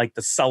about like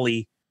the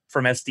Sully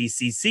from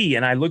SDCC,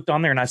 and I looked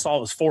on there and I saw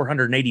it was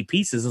 480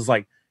 pieces. I was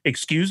like,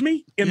 excuse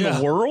me, in the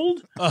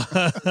world?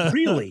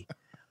 Really?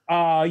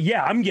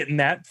 Yeah, I'm getting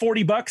that.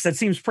 $40. That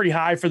seems pretty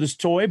high for this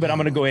toy, but I'm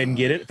going to go ahead and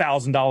get it.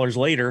 $1,000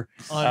 later.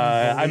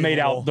 I made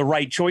out the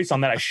right choice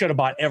on that. I should have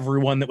bought every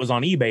one that was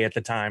on eBay at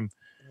the time.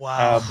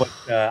 Wow.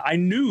 But I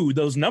knew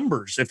those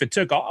numbers, if it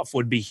took off,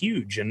 would be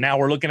huge. And now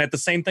we're looking at the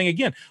same thing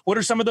again. What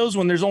are some of those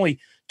when there's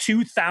only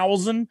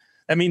 2,000?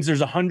 That means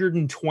there's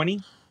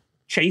 120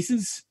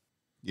 chases.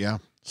 Yeah.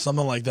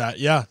 Something like that.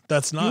 Yeah,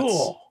 that's nuts.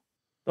 Cool.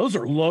 Those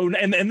are low.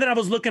 And then I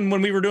was looking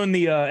when we were doing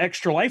the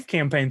Extra Life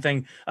campaign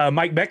thing.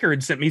 Mike Becker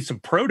had sent me some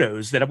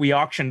Protos that we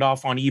auctioned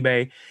off on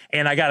eBay,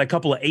 and I got a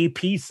couple of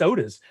AP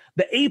sodas.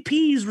 The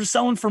APs were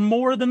selling for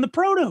more than the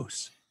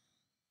Protos.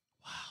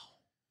 Wow,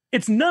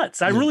 it's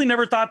nuts. I really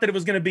never thought that it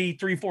was going to be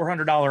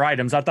 $300-400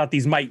 items. I thought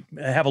these might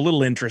have a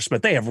little interest,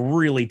 but they have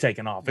really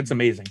taken off. It's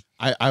amazing.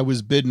 I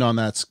was bidding on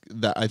that.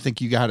 I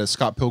think you got a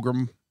Scott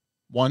Pilgrim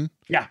one.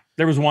 Yeah,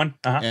 there was one,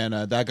 and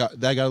that got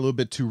a little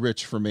bit too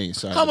rich for me.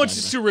 So how much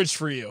is too rich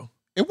for you?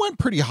 It went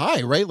pretty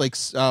high, right? Like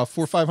 $400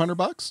 or $500.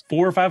 $400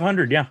 or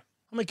 $500, yeah. How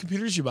many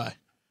computers you buy?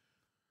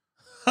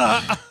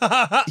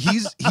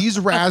 he's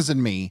razzing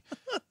me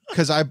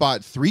because I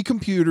bought 3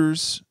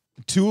 computers.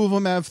 2 of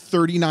them have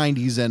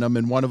 3090s in them,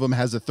 and one of them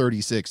has a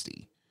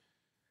 3060.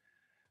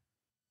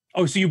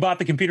 Oh, so you bought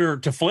the computer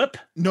to flip?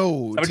 No,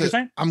 what you're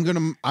saying? I'm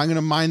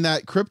gonna mine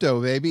that crypto,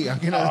 baby.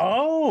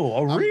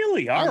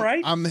 Really? All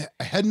right. I'm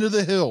heading to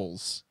the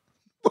hills.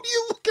 What are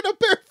you looking up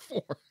there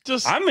for?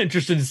 I'm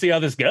interested to see how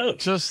this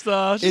goes. Just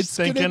it's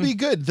thinking. Gonna be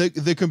good.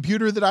 The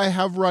computer that I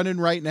have running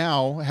right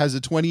now has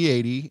a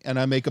 2080, and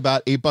I make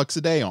about $8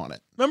 a day on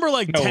it. Remember,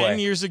 like 10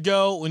 years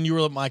ago when you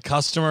were my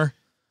customer?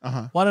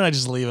 Why didn't I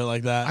just leave it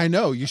like that? I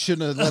know you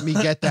shouldn't have let me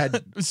get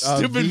that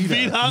stupid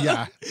Vita.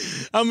 Yeah.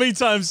 How many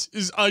times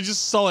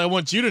Sully, I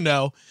want you to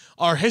know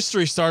our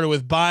history started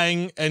with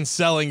buying and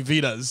selling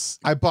Vitas.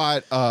 I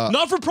bought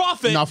not for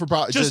profit,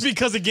 just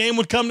because a game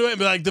would come to it and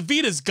be like, the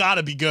Vita's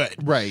gotta be good.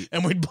 Right.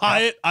 And we'd buy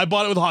it. I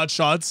bought it with Hot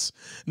Shots,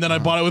 and then I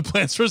bought it with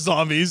Plants vs.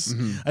 Zombies.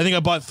 I think I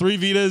bought 3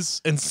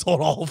 Vitas and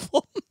sold all of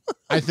them.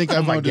 I think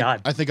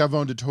I've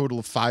owned a total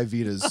of 5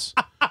 Vitas.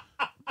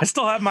 I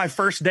still have my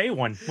first day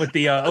one with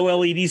the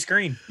OLED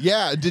screen.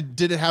 Yeah. Did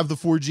it have the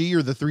 4G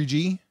or the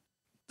 3G?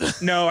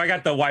 No, I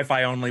got the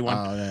Wi-Fi only one.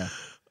 Oh, yeah.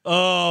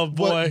 Oh,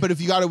 boy. But if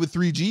you got it with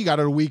 3G, you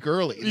got it a week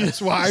early.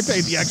 That's why I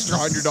paid the extra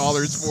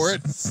 $100 for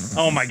it.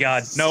 Oh, my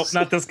God. Nope,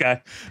 not this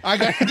guy. I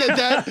got to get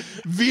that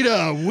Vita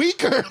a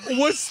week early.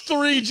 What's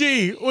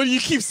 3G? Well, you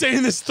keep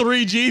saying this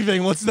 3G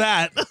thing. What's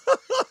that?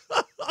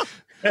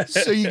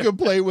 So you can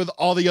play with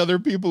all the other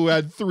people who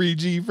had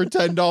 3G for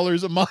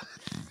 $10 a month.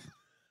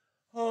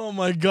 Oh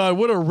my God,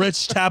 what a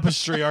rich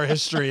tapestry our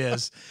history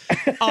is.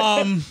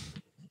 Oh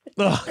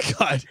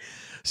God.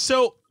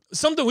 So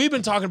something we've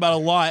been talking about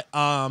a lot,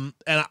 and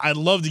I'd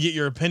love to get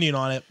your opinion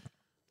on it.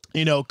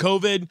 You know,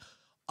 COVID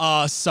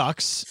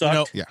sucks. You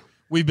know, yeah.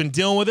 We've been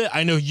dealing with it.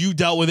 I know you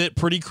dealt with it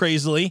pretty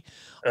crazily.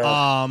 You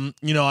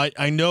know,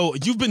 I know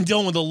you've been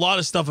dealing with a lot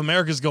of stuff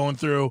America's going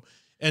through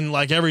in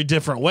like every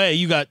different way.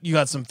 You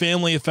got some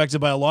family affected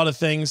by a lot of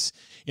things.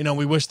 You know,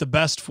 we wish the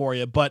best for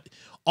you. But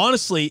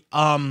honestly,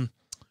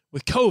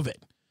 with COVID,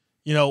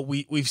 you know,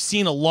 we've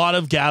seen a lot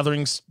of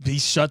gatherings be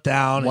shut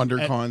down.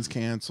 WonderCon's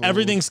canceled.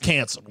 Everything's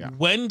canceled. Yeah.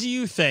 When do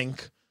you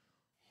think,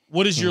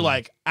 what is your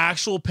like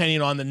actual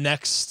opinion on the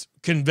next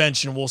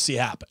convention we'll see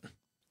happen?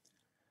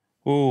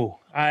 Ooh,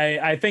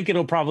 I think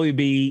it'll probably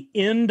be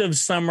end of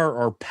summer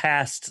or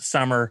past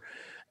summer.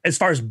 As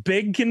far as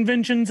big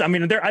conventions, I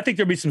mean, I think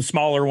there'll be some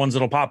smaller ones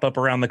that'll pop up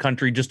around the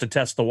country just to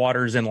test the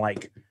waters in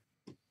like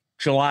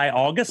July,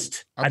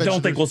 August. I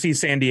don't think we'll see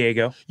San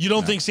Diego. You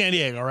don't think San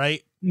Diego,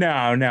 right?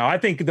 No. I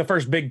think the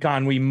first big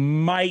con we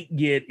might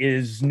get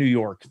is New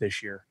York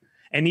this year.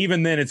 And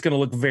even then, it's going to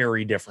look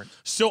very different.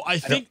 So I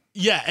think,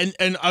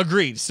 and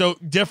agreed. So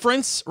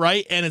difference,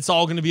 right? And it's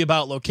all going to be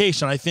about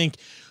location. I think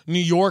New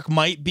York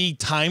might be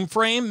time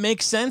frame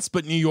makes sense,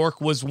 but New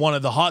York was one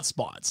of the hot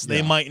spots.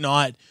 They might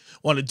not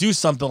want to do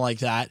something like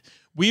that.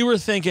 We were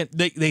thinking,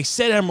 they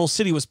said Emerald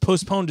City was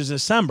postponed to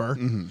December,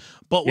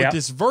 but with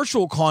this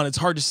virtual con, it's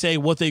hard to say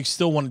what they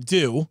still want to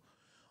do.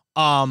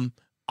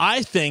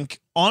 I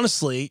think,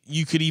 honestly,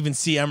 you could even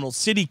see Emerald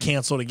City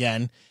canceled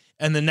again,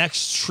 and the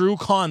next true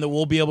con that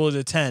we'll be able to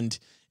attend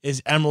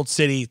is Emerald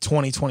City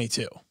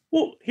 2022.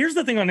 Well, here's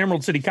the thing on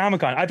Emerald City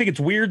Comic Con. I think it's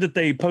weird that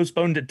they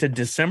postponed it to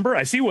December.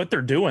 I see what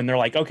they're doing. They're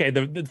like, okay,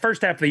 the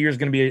first half of the year is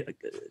going to be a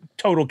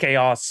total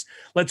chaos.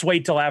 Let's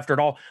wait till after it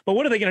all. But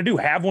what are they going to do?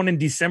 Have one in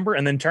December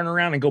and then turn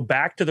around and go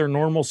back to their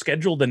normal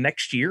schedule the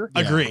next year?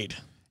 Yeah. Agreed.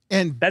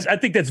 And I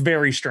think that's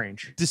very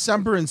strange.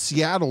 December in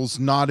Seattle's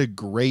not a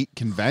great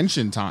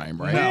convention time,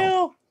 right?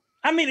 Well,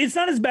 I mean, it's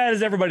not as bad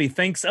as everybody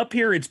thinks. Up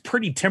here, it's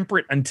pretty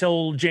temperate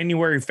until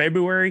January,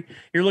 February.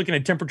 You're looking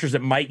at temperatures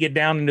that might get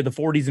down into the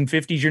 40s and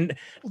 50s.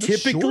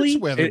 Typically,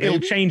 it'll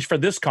change for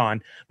this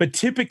con, but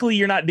typically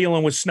you're not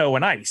dealing with snow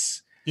and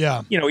ice.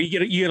 Yeah. You know, you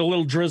get a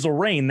little drizzle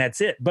rain.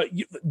 That's it. But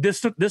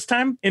this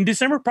time in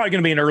December, probably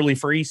going to be an early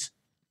freeze,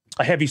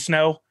 a heavy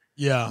snow.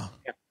 Yeah.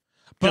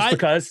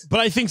 But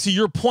I think to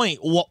your point,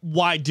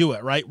 why do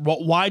it, right?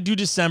 Why do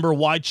December?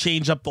 Why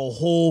change up the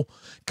whole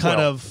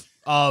kind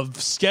of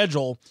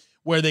schedule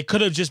where they could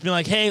have just been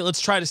like, hey,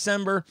 let's try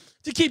December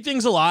to keep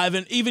things alive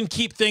and even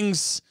keep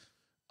things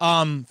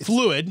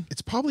fluid.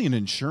 It's probably an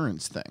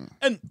insurance thing.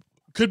 And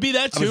could be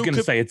that too. I was going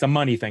to say it's a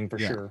money thing for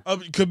sure.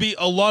 Could be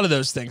a lot of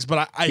those things.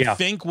 But I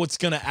think what's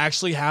going to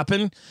actually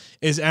happen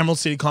is Emerald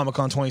City Comic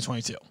Con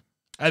 2022.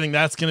 I think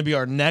that's going to be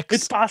our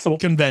next possible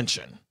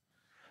convention.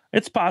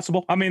 It's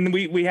possible. I mean,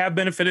 we have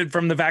benefited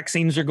from the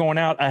vaccines are going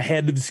out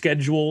ahead of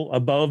schedule,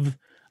 above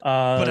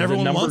but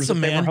everyone the numbers wants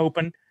them, that they man. were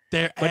hoping.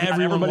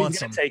 Everyone wants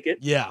them. Take it.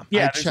 Yeah.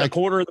 There's a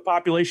quarter of the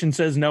population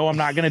says no, I'm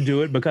not going to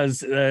do it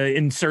because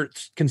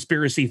insert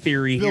conspiracy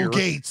theory Bill here.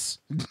 Gates.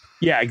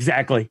 Yeah,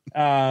 exactly.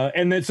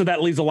 And then so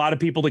that leaves a lot of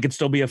people that could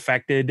still be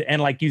affected.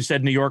 And like you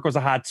said, New York was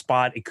a hot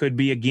spot. It could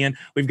be again.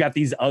 We've got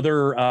these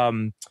other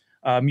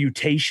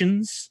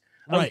mutations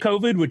of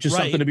COVID, which is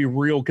something to be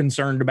real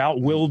concerned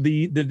about. Will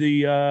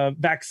the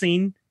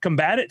vaccine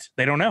combat it?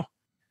 They don't know.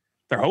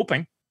 They're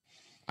hoping.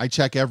 I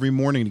check every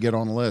morning to get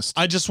on the list.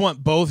 I just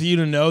want both of you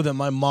to know that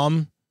my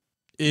mom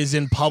is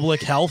in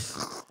public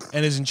health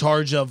and is in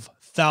charge of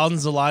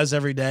thousands of lives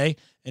every day,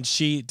 and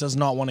she does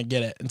not want to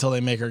get it until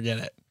they make her get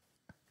it.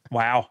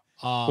 Wow.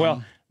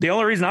 Well, the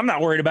only reason I'm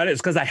not worried about it is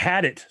because I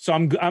had it, so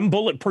I'm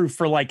bulletproof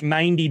for like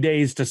 90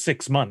 days to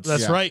 6 months.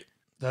 That's right.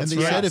 That's and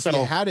they said if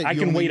so you had it, I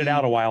can wait it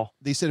out a while.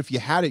 They said if you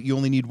had it, you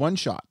only need one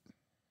shot.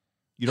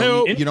 You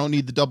don't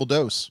need the double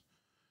dose.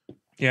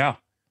 Yeah.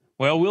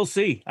 Well, we'll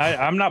see.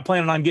 I'm not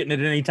planning on getting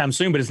it anytime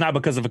soon, but it's not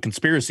because of a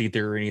conspiracy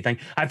theory or anything.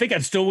 I think I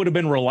still would have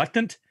been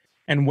reluctant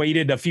and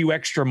waited a few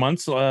extra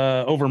months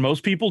over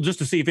most people just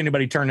to see if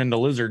anybody turned into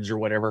lizards or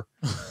whatever.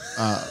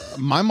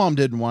 My mom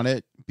didn't want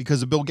it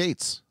because of Bill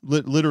Gates.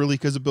 Literally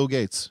because of Bill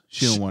Gates.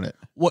 She didn't want it.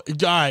 What?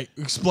 All right,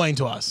 explain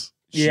to us.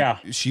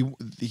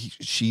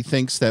 She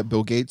thinks that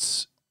Bill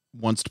Gates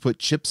wants to put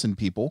chips in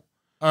people.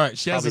 All right,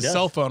 she has a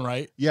cell phone,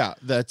 right? Yeah,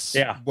 that's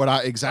what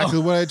I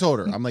told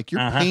her. I'm like,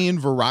 you're paying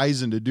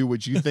Verizon to do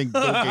what you think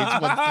Bill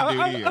Gates wants to do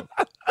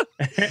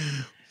to you.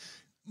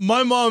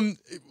 My mom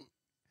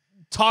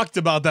talked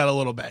about that a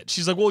little bit.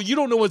 She's like, well, you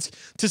don't know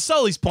to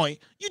Sully's point,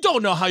 you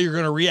don't know how you're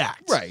going to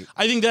react. Right.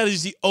 I think that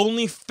is the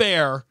only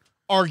fair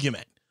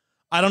argument.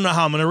 I don't know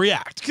how I'm going to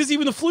react because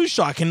even the flu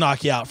shot can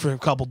knock you out for a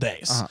couple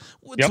days.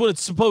 It's what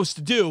it's supposed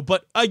to do,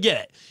 but I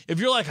get it. If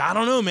you're like, I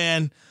don't know,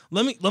 man,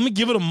 let me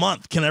give it a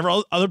month. Can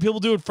other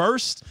people do it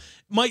first?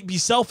 Might be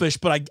selfish,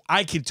 but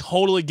I could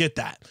totally get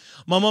that.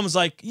 My mom's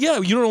like, yeah,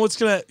 you don't know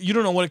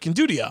what it can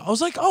do to you. I was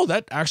like, oh,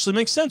 that actually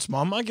makes sense,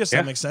 Mom. I guess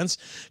that makes sense.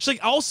 She's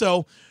like,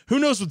 also, who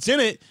knows what's in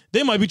it?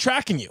 They might be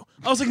tracking you.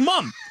 I was like,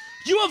 Mom,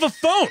 you have a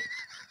phone.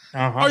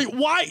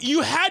 Why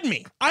you had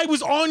me? I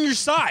was on your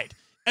side.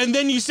 And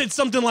then you said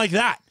something like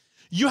that.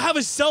 You have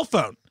a cell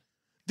phone.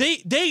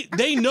 They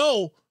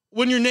know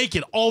when you're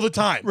naked all the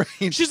time.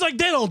 Right. She's like,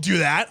 they don't do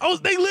that. Oh,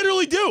 they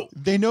literally do.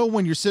 They know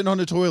when you're sitting on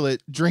the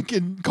toilet,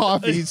 drinking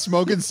coffee,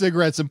 smoking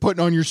cigarettes, and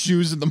putting on your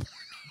shoes in the morning.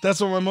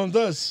 That's what my mom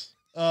does.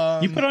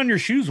 You put on your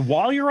shoes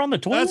while you're on the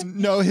toilet?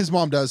 No, his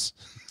mom does.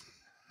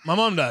 My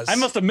mom does. I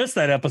must have missed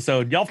that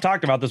episode. Y'all have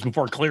talked about this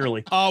before,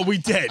 clearly. We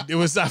did. It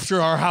was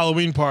after our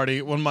Halloween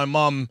party when my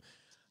mom...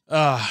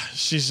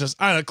 she's just,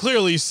 I don't know,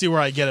 clearly you see where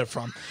I get it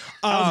from.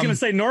 I was going to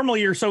say, normally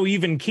you're so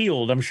even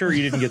keeled. I'm sure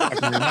you didn't get that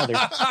from your mother.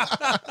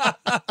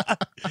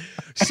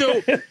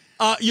 So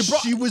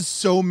she was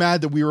so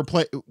mad that we were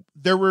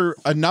there were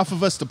enough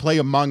of us to play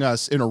Among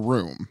Us in a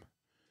room.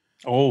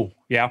 Oh,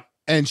 yeah.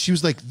 And she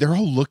was like, they're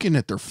all looking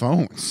at their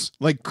phones.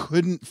 Like,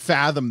 couldn't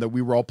fathom that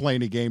we were all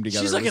playing a game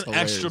together. She's like an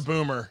extra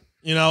boomer.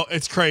 You know,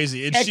 it's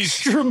crazy. And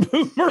extra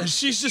boomer.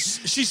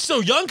 She's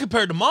so young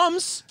compared to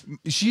moms.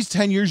 She's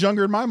 10 years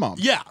younger than my mom.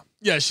 Yeah.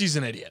 Yeah, she's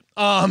an idiot.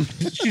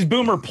 She's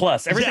boomer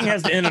plus. Everything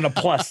has to end in a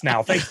plus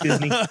now. Thanks,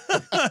 Disney.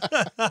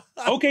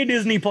 Okay,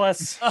 Disney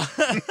Plus. You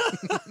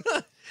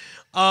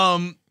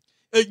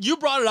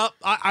brought it up.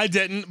 I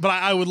didn't, but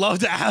I would love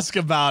to ask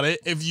about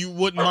it if you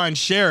wouldn't mind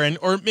sharing,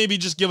 or maybe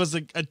just give us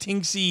a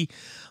tinksy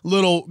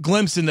little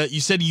glimpse in that. You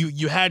said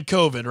you had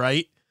COVID,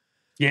 right?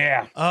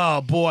 Yeah.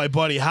 Oh boy,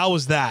 buddy, how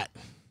was that?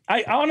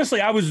 I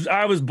honestly, I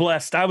was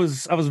blessed. I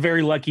was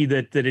very lucky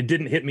that it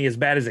didn't hit me as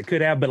bad as it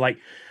could have. But like,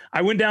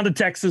 I went down to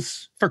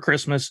Texas for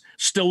Christmas.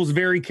 Still was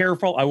very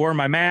careful. I wore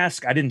my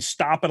mask. I didn't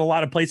stop at a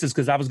lot of places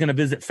because I was going to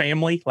visit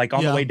family. Like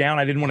on the way down,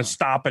 I didn't want to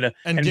stop and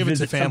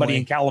visit somebody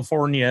in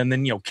California and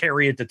then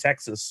carry it to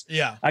Texas.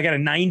 Yeah. I got a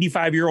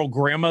 95-year-old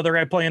grandmother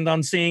I planned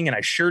on seeing, and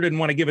I sure didn't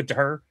want to give it to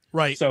her.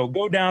 Right. So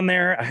go down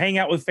there, hang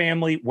out with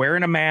family,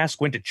 wearing a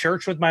mask. Went to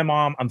church with my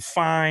mom. I'm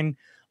fine.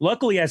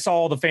 Luckily, I saw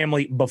all the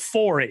family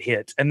before it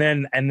hit, and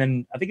then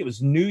I think it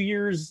was New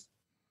Year's.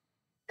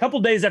 Couple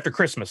days after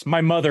Christmas,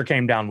 my mother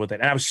came down with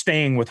it, and I was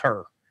staying with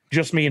her,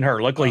 just me and her.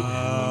 Luckily,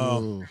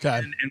 okay,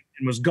 and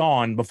was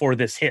gone before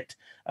this hit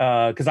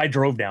because I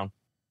drove down,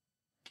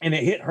 and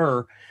it hit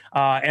her.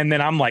 And then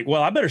I'm like,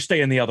 well, I better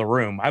stay in the other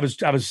room. I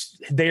was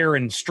there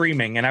and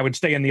streaming, and I would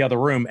stay in the other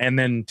room. And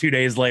then 2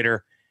 days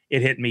later,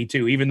 it hit me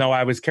too. Even though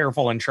I was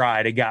careful and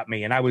tried, it got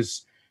me, and I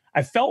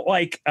felt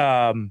like.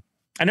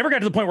 I never got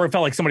to the point where I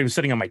felt like somebody was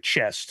sitting on my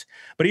chest,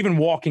 but even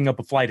walking up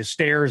a flight of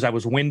stairs, I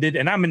was winded,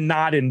 and I'm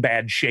not in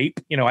bad shape.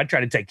 I try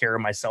to take care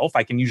of myself.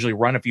 I can usually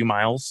run a few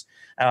miles.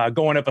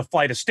 Going up a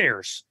flight of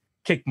stairs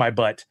kicked my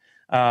butt.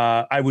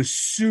 I was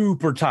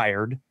super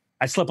tired.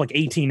 I slept like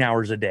 18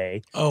 hours a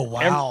day. Oh,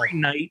 wow. Every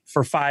night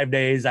for 5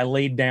 days, I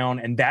laid down,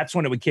 and that's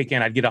when it would kick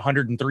in. I'd get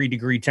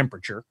 103-degree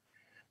temperature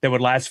that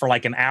would last for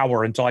like an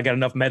hour until I got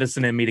enough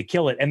medicine in me to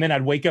kill it. And then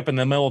I'd wake up in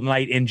the middle of the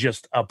night in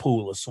just a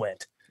pool of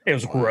sweat. It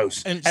was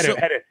gross. And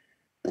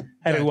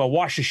had to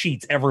wash the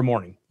sheets every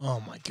morning.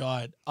 Oh my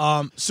God.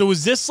 So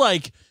was this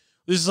like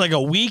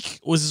a week?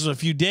 Was this a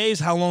few days?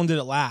 How long did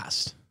it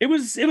last? It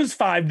was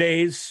 5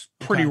 days.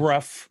 Pretty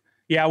rough.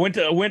 Yeah, I went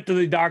to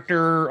the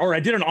doctor, or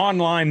I did an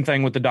online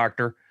thing with the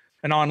doctor,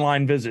 an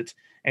online visit,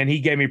 and he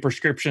gave me a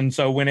prescription.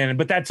 So I went in,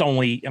 but that's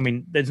only, I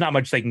mean, there's not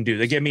much they can do.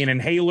 They gave me an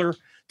inhaler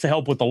to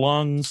help with the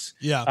lungs.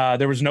 Yeah.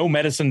 There was no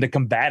medicine to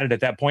combat it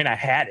at that point. I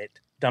had it.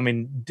 I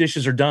mean,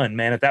 dishes are done,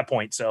 man, at that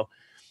point. So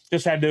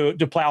just had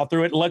to plow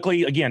through it.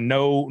 Luckily, again,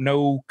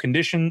 no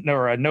condition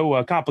or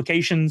no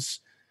complications.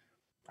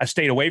 I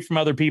stayed away from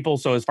other people.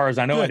 So as far as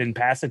I know, I didn't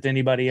pass it to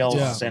anybody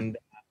else. Yeah. And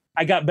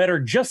I got better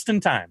just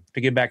in time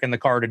to get back in the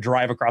car to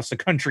drive across the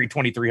country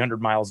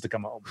 2,300 miles to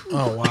come home.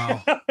 Oh,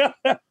 wow.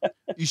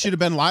 You should have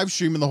been live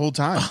streaming the whole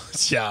time.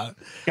 Yeah.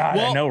 God,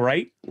 I know,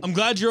 right? I'm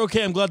glad you're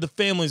okay. I'm glad the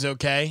family's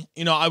okay.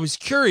 You know, I was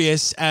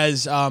curious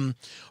as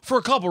for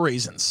a couple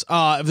reasons.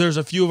 If there's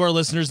a few of our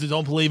listeners that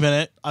don't believe in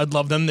it, I'd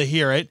love them to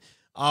hear it.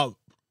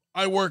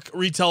 I work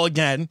retail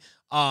again,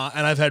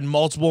 and I've had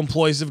multiple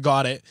employees have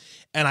got it,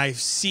 and I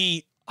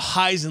see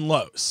highs and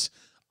lows.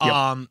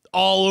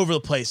 All over the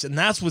place. And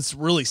that's what's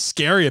really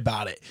scary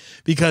about it,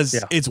 because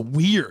it's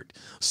weird.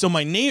 So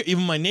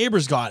even my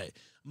neighbors got it.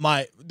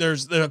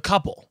 There's a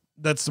couple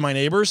that's my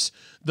neighbors.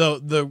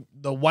 The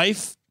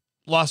wife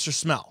lost her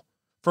smell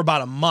for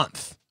about a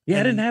month.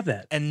 Yeah, I didn't have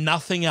that. And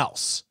nothing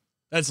else.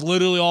 That's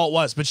literally all it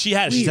was. But she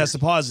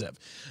tested positive.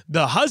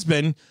 The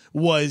husband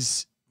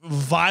was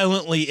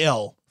violently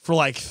ill for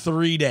like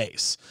 3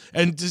 days.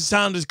 And it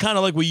sounded kind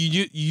of like what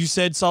you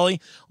said, Sully,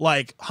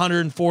 like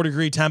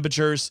 104-degree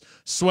temperatures,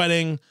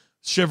 sweating,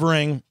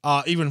 shivering,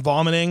 even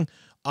vomiting,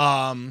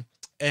 and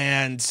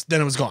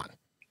then it was gone.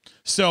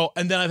 So,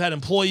 and then I've had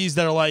employees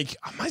that are like,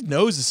 my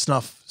nose is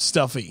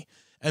stuffy,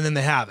 and then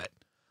they have it.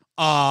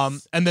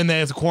 And then they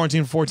have to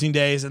quarantine for 14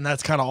 days, and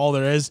that's kind of all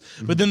there is.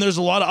 Mm-hmm. But then there's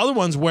a lot of other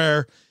ones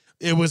where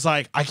it was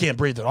like, I can't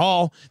breathe at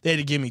all. They had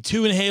to give me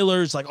 2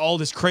 inhalers, like all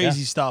this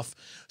crazy stuff.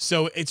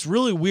 So it's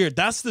really weird.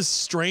 That's the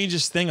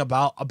strangest thing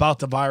about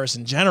the virus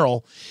in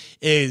general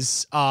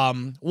is,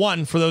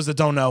 one, for those that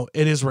don't know,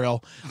 it is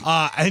real.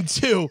 And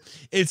 2,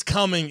 it's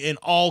coming in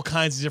all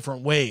kinds of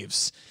different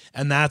waves.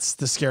 And that's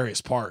the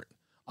scariest part.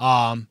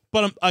 But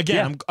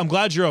I'm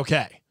glad you're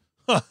okay.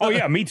 Oh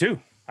yeah, me too.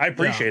 I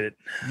appreciate it.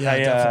 Yeah,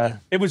 definitely.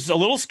 It was a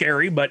little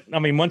scary, but I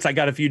mean, once I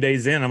got a few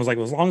days in, I was like,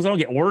 well, as long as I don't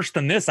get worse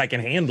than this, I can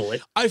handle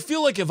it. I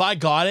feel like if I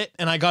got it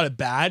and I got it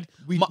bad,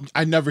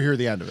 I never hear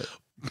the end of it.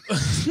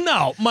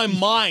 No, my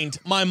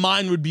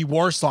mind would be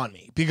worse on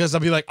me, because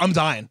I'd be like, I'm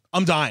dying.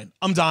 Like,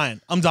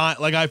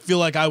 I feel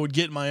like I would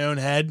get in my own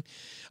head.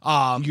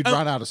 You'd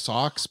run out of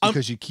socks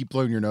because you keep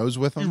blowing your nose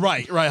with them.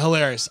 Right.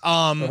 Hilarious.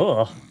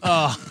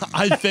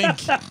 I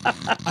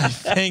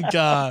think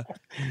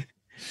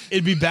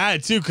it'd be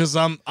bad too, because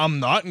I'm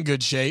not in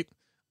good shape.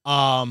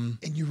 And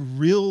you're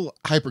real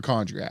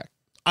hypochondriac.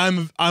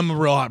 I'm a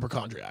real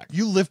hypochondriac.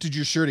 You lifted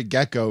your shirt at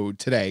Gecko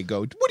today.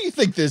 What do you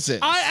think this is?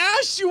 I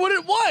asked you what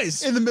it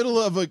was. In the middle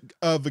of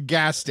a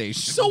gas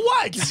station. So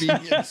what?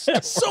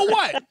 So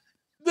what?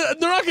 They're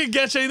not going to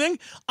get you anything.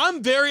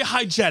 I'm very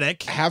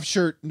hygienic. Half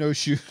shirt, no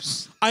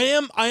shoes. I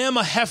am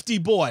a hefty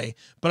boy,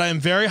 but I am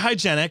very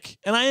hygienic,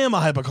 and I am a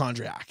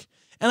hypochondriac.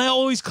 And I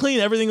always clean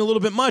everything a little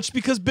bit much,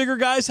 because bigger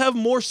guys have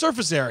more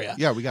surface area.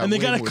 Yeah, we got, and they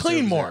got to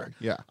clean more.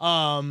 Yeah.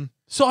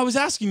 So I was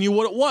asking you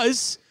what it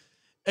was,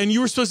 and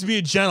you were supposed to be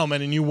a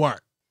gentleman, and you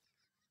weren't.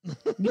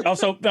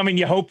 Also, I mean,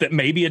 you hope that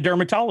maybe a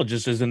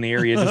dermatologist is in the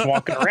area just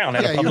walking around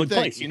at a public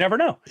place. You never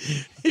know.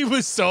 He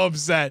was so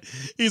upset.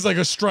 He's like,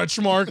 a stretch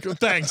mark.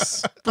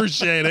 Thanks.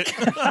 Appreciate it.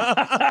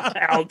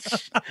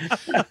 Ouch.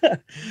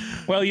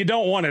 Well, you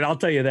don't want it. I'll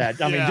tell you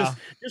that. I mean,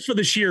 just for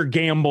the sheer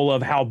gamble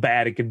of how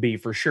bad it could be,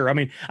 for sure. I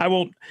mean, I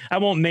won't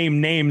name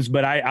names,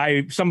 but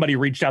somebody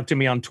reached out to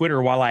me on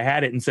Twitter while I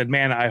had it and said,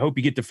 man, I hope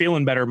you get to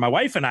feeling better. My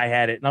wife and I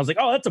had it. And I was like,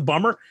 oh, that's a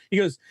bummer. He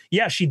goes,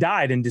 yeah, she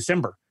died in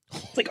December.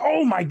 It's like,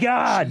 oh my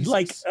God. Jesus.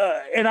 Like,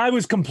 and I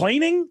was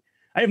complaining.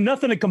 I have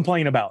nothing to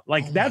complain about.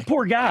 Like, that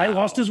poor guy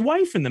lost his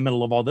wife in the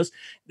middle of all this.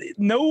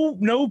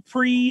 No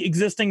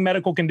pre-existing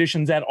medical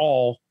conditions at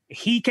all.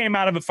 He came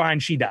out of it fine.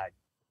 She died.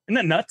 Isn't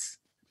that nuts?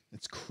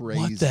 It's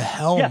crazy. What the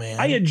hell, man?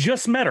 I had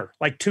just met her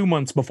like 2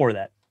 months before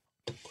that.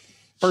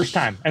 First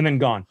time, and then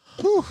gone.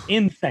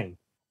 Insane.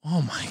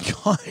 Oh my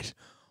God.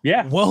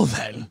 Yeah. Well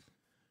then.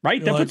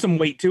 Right? That puts some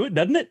weight to it,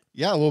 doesn't it?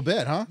 Yeah, a little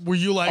bit, huh? Were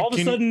you like, all of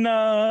a sudden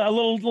a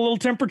little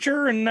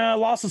temperature and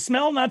loss of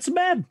smell? Not so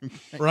bad.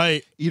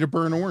 Right. Eat a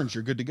burnt orange,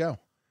 you're good to go.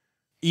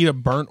 Eat a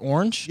burnt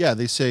orange? Yeah,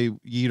 they say you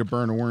eat a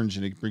burnt orange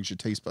and it brings your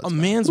taste buds. A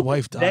man's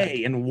wife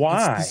died. And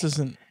why? This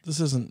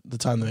isn't the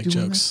time to make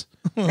jokes.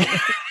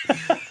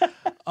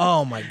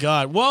 Oh my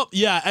God. Well,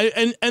 yeah,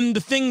 and the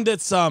thing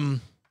that's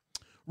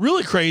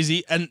really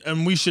crazy,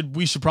 and we should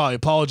probably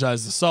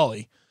apologize to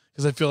Sully,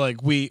 because I feel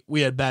like we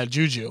had bad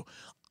juju.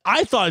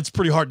 I thought it's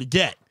pretty hard to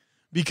get,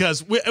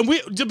 because we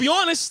to be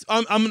honest,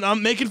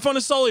 I'm making fun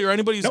of Sully or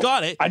anybody who's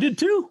got it. I did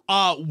too.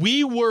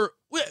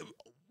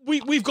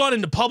 we've gone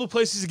into public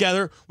places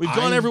together. We've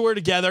gone everywhere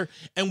together,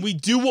 and we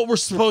do what we're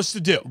supposed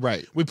to do.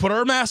 Right. We put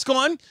our mask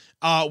on.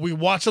 We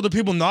watch other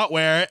people not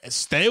wear it.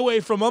 Stay away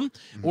from them.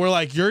 Mm-hmm. We're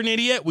like, you're an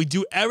idiot. We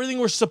do everything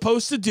we're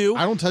supposed to do.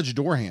 I don't touch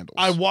door handles.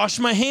 I wash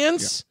my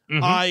hands. Yeah.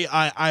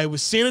 Mm-hmm. I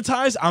was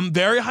sanitized. I'm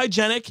very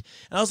hygienic,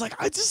 and I was like,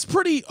 this is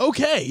pretty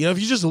okay. You know, if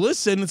you just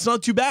listen, it's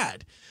not too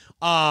bad.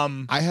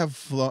 I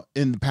have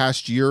in the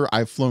past year,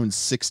 I've flown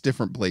 6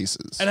 different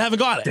places and haven't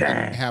got it.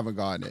 I haven't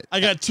gotten it. I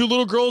got 2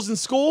 little girls in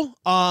school.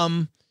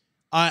 My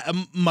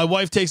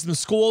wife takes them to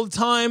school all the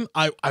time.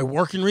 I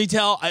work in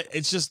retail. I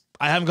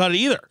haven't got it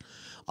either.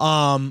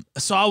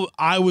 So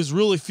I was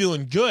really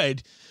feeling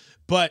good,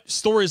 but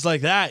stories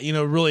like that, you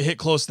know, really hit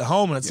close to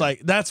home. And it's like,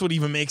 that's what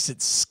even makes it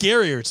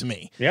scarier to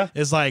me. Yeah.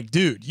 It's like,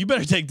 dude, you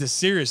better take this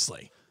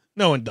seriously.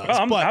 No one does.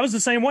 But I was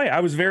the same way. I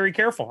was very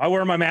careful. I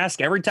wear my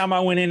mask every time I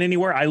went in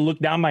anywhere. I looked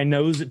down my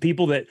nose at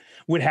people that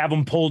would have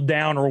them pulled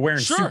down or wearing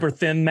super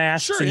thin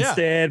masks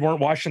instead, weren't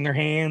washing their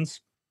hands.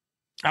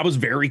 I was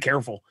very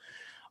careful.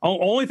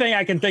 Only thing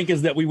I can think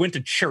is that we went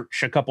to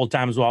church a couple of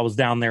times while I was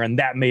down there, and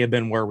that may have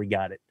been where we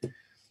got it.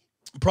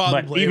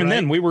 Probably. But even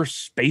then, we were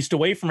spaced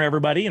away from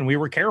everybody, and we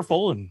were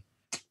careful, and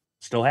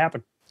still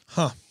happened.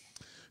 Huh.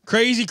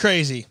 Crazy.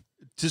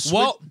 To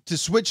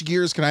switch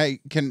gears,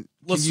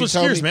 let's switch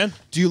gears, man.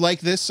 Do you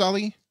like this,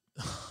 Sully?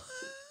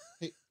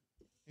 Hey,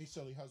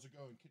 Sully, how's it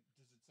going? Does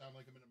it sound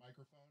like I'm in a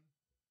microphone?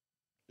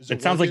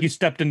 It sounds like you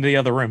stepped into the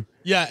other room.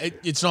 Yeah,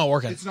 it's not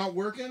working. It's not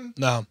working?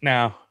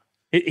 No.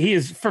 He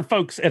is, for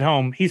folks at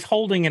home, he's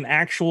holding an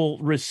actual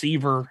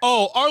receiver.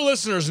 Oh, our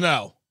listeners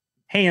know.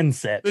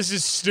 Handset. This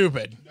is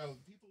stupid. No,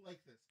 people like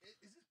this. Is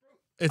it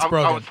broken? It's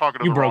broken. I was talking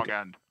to the wrong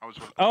end.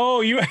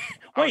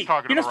 Wait,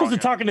 you're not supposed to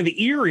talk into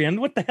the ear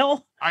end. What the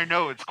hell? I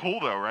know, it's cool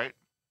though, right?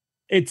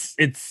 It's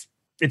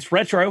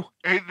retro.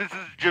 Hey, this is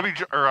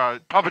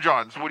Papa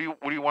John's. What do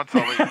you want,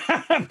 Sully?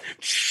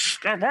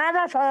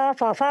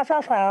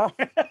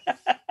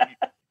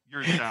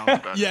 Yours sounds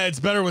better. Yeah, it's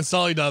better when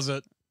Sully does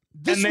it.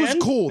 This was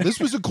cool. This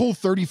was a cool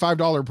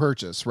 $35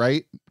 purchase,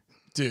 right?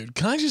 Dude,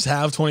 can I just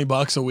have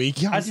 $20 a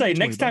week? Yeah, I'd say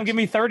next time give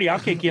me 30. I'll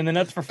kick you in the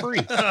nuts for free.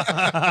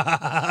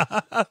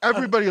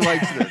 Everybody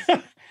likes this.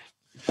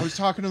 I was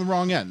talking to the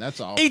wrong end. That's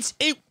all.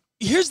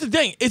 Here's the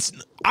thing.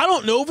 I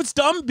don't know if it's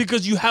dumb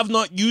because you have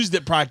not used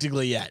it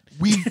practically yet.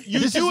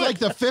 This is like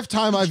the 5th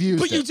time I've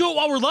used it. But you do it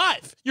while we're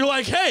live. You're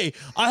like, hey,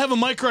 I have a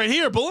mic right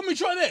here, but let me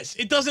try this.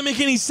 It doesn't make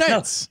any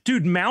sense. No,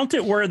 dude, mount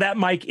it where that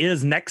mic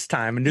is next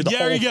time and do the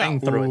whole thing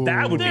through it.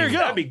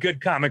 That'd be good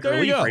comic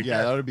relief right there.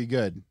 Yeah, that would be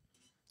good.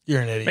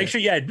 You're an idiot.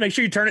 Make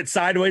sure you turn it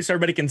sideways so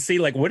everybody can see,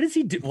 like, what is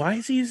he do? Why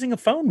is he using a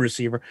phone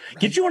receiver?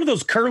 Get you one of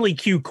those curly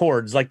Q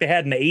cords like they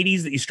had in the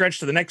 80s that you stretch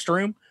to the next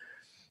room.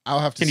 I'll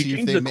have to see if they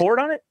change the cord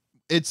on it.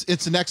 It's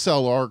an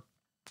XLR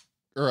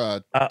or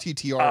a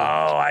TTR.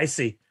 Oh, I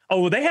see. Oh,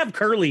 well, they have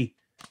curly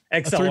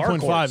XLR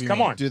cords.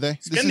 Come on. Do they?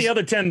 Spend the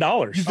other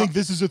 $10. You think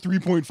this is a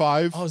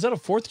 3.5? Oh, is that a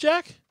 4th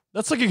jack?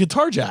 That's like a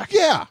guitar jack.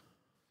 Yeah.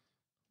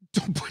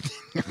 Don't put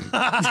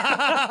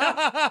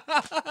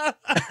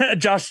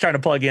Josh's trying to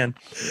plug in.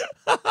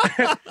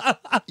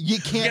 You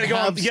can't you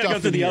gotta go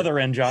to the other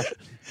end, Josh.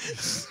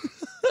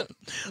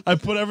 I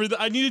put everything.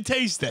 I need to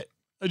taste it.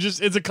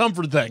 It's a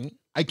comfort thing.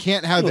 I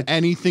can't have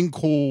anything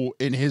cool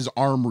in his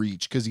arm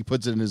reach because he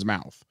puts it in his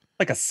mouth.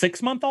 Like a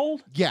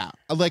 6-month-old? Yeah.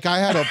 Like I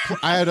had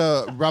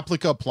a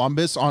replica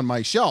Plumbus on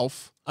my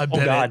shelf. I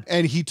bit it.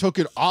 And he took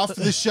it off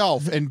the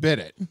shelf and bit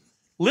it.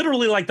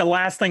 Literally like the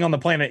last thing on the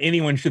planet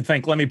anyone should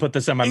think, let me put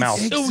this in my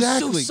mouth. It was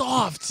so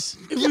soft.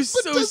 It was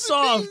so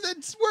soft.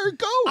 That's where it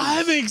goes. I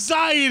have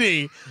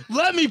anxiety.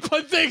 Let me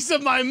put things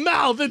in my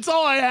mouth. It's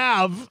all I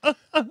have.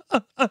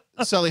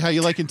 Sully, how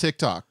you liking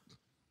TikTok?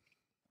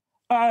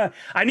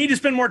 I need to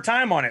spend more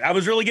time on it. I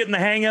was really getting the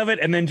hang of it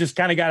and then just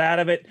kind of got out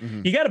of it.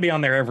 Mm-hmm. You got to be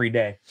on there every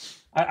day.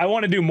 I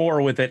want to do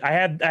more with it. I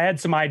had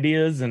some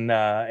ideas and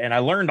I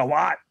learned a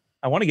lot.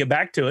 I want to get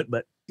back to it,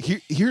 but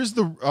here's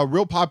the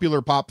real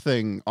popular pop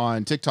thing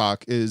on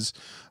TikTok is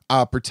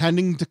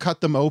pretending to cut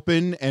them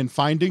open and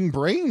finding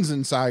brains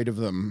inside of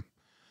them.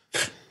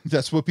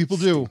 That's what people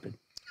do.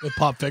 With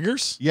pop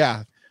figures?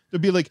 Yeah.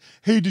 They'll be like,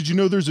 hey, did you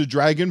know there's a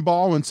Dragon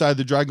Ball inside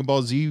the Dragon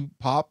Ball Z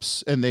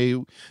pops? And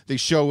they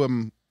show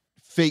him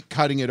fake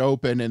cutting it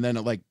open and then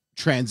it like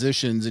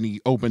transitions and he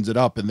opens it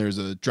up and there's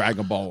a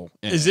Dragon Ball.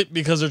 Is it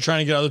because they're trying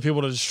to get other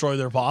people to destroy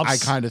their pops? I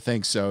kind of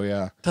think so,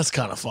 yeah. That's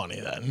kind of funny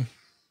then.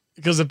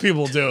 Because if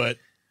people do it,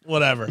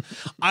 whatever.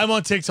 I'm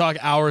on TikTok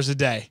hours a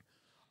day.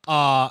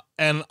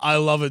 And I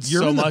love it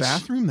You're so in much. The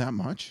bathroom that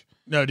much?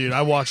 No, dude,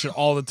 I watch it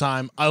all the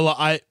time.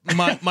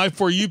 My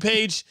For You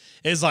page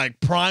is like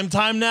prime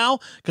time now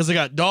because I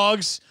got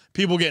dogs,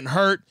 people getting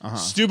hurt,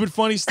 stupid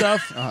funny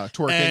stuff,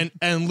 twerking.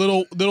 and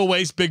little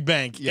waist, big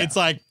bank. Yeah. It's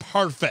like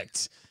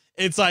perfect.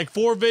 It's like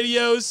 4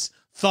 videos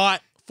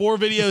thought.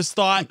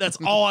 That's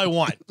all I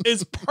want.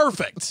 It's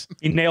perfect.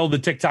 You nailed the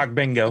TikTok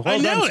bingo.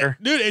 Well done, sir.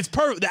 Dude, it's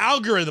perfect. The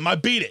algorithm, I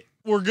beat it.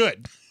 We're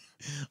good.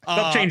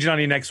 They'll change it on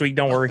you next week.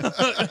 Don't worry.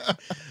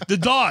 The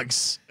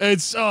dogs.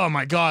 Oh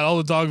my God. All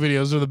the dog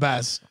videos are the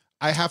best.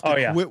 I have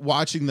to quit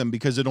watching them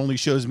because it only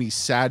shows me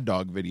sad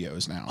dog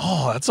videos now.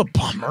 Oh, that's a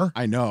bummer.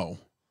 I know.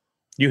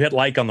 You hit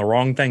like on the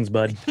wrong things,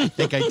 bud. I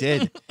think I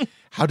did.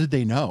 How did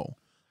they know?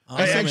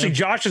 Actually,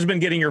 Josh has been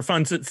getting your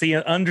fun. He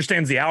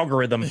understands the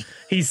algorithm.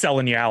 He's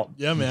selling you out.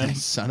 Yeah, man.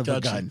 Son of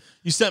a gun.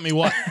 You sent me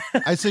what?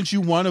 I sent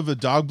you one of a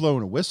dog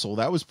blowing a whistle.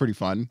 That was pretty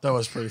fun. That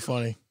was pretty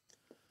funny.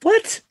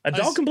 What? A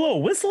dog can blow a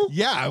whistle?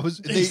 Yeah, it was.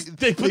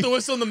 They put the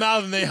whistle in the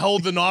mouth and they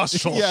hold the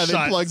nostril. Yeah, shut.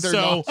 they plug their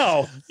nostril.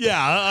 Oh,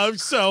 yeah.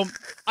 So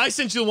I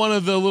sent you one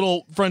of the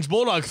little French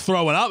bulldog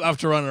throwing up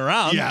after running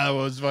around. Yeah, that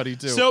was funny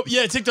too. So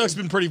yeah, TikTok's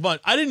been pretty fun.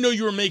 I didn't know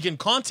you were making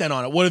content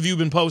on it. What have you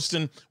been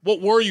posting?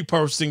 What were you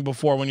posting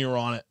before when you were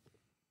on it?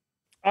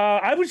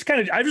 I was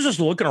just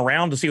looking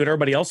around to see what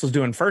everybody else was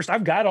doing first.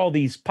 I've got all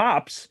these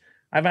pops.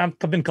 I've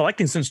been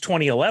collecting since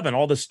 2011,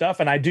 all this stuff.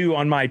 And I do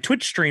on my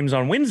Twitch streams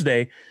on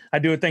Wednesday, I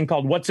do a thing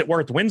called What's It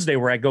Worth Wednesday,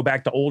 where I go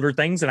back to older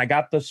things and I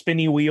got the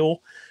spinny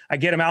wheel. I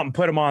get them out and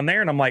put them on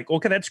there. And I'm like,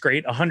 okay, that's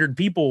great. 100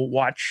 people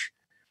watch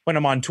when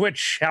I'm on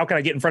Twitch. How can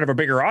I get in front of a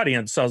bigger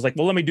audience? So I was like,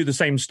 well, let me do the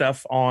same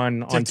stuff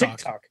on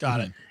TikTok. Got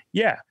it.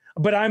 Yeah.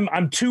 But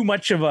I'm too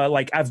much of a,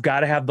 like, I've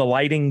got to have the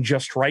lighting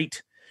just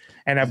right.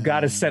 And I've got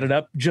to set it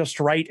up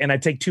just right. And I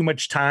take too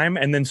much time.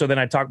 And then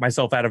I talk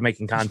myself out of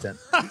making content.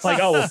 Like,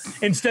 oh,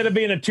 instead of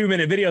being a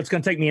 2-minute video, it's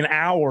going to take me an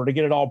hour to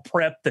get it all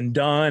prepped and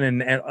done.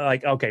 And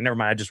like, okay, never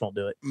mind. I just won't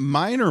do it.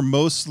 Mine are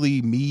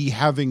mostly me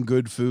having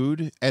good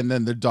food and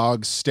then the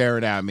dogs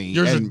staring at me.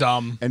 Yours are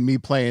dumb. And me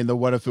playing the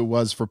What If It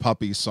Was for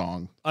Puppies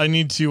song. I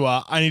need to do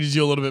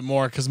a little bit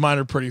more because mine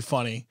are pretty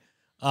funny.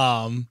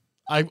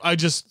 I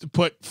just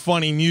put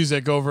funny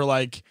music over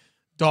like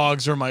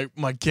dogs or my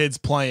kids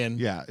playing.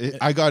 Yeah,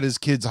 I got his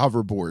kids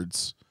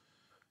hoverboards.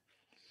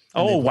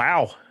 Oh,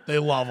 wow. They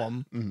love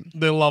them. Mm-hmm.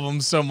 They love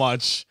them so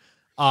much.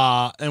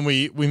 And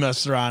we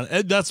messed around.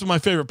 That's my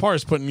favorite part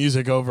is putting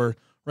music over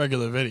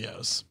regular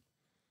videos.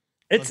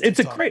 It's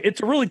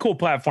a really cool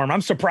platform.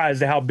 I'm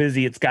surprised at how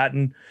busy it's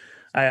gotten.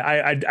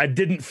 I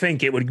didn't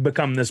think it would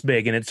become this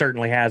big, and it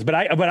certainly has. But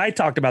I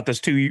talked about this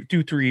 3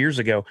 years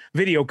ago.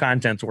 Video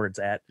content's where it's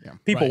at. Yeah,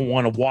 people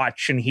want to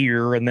watch and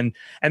hear, and then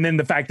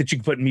the fact that you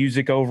can put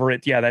music over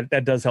it,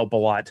 that does help a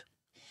lot.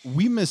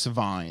 We miss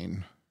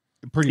Vine.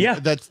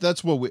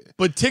 That's what we.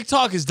 But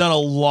TikTok has done a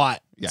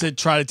lot to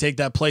try to take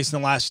that place in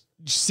the last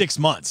 6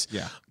 months.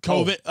 Yeah,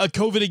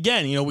 COVID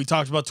again. You know, we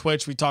talked about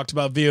Twitch. We talked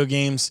about video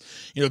games.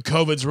 You know,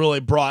 COVID's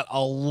really brought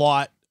a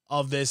lot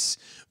of this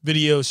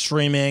video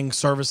streaming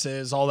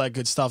services, all that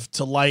good stuff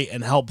to light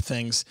and help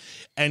things.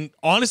 And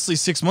honestly,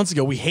 6 months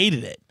ago, we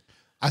hated it.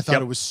 I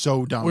thought it was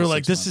so dumb. We were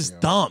like, this is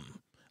dumb.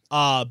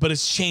 But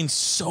it's changed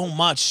so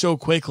much so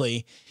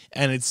quickly,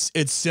 and it's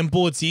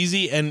simple, it's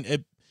easy, and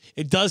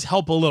it does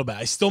help a little bit.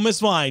 I still miss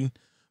Vine,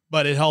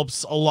 but it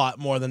helps a lot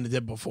more than it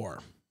did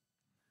before.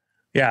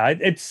 Yeah,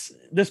 it's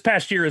this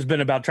past year has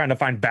been about trying to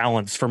find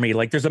balance for me.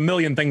 Like, there's a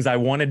million things I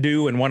want to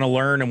do and want to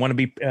learn and want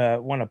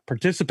to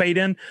participate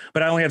in,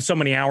 but I only have so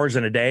many hours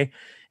in a day,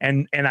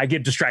 and I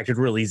get distracted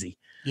real easy.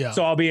 Yeah.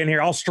 So I'll be in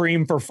here. I'll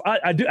stream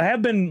I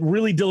have been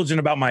really diligent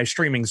about my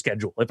streaming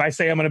schedule. If I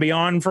say I'm going to be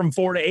on from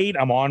 4 to 8,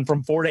 I'm on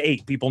from 4 to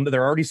 8. People,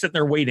 they're already sitting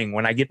there waiting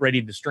when I get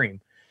ready to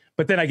stream.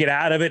 But then I get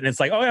out of it and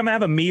it's like, oh, I'm going to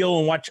have a meal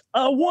and watch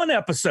one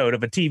episode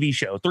of a TV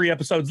show. 3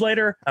 episodes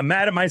later, I'm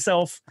mad at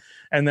myself.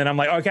 And then I'm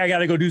like, okay, I got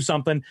to go do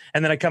something.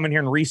 And then I come in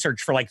here and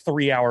research for like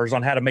 3 hours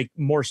on how to make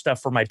more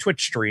stuff for my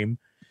Twitch stream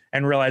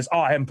and realize, oh,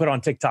 I haven't put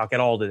on TikTok at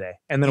all today.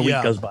 And then a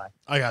week goes by.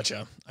 I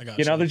gotcha.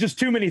 You know, there's just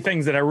too many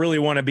things that I really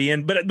want to be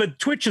in. But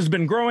Twitch has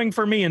been growing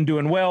for me and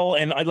doing well.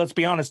 And let's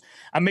be honest,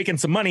 I'm making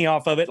some money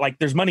off of it. Like,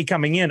 there's money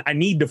coming in. I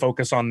need to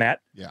focus on that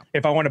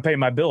if I want to pay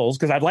my bills,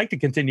 because I'd like to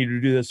continue to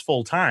do this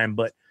full time.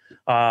 But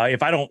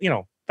if I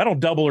don't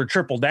double or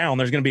triple down,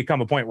 there's going to become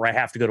a point where I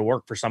have to go to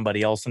work for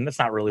somebody else. And that's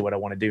not really what I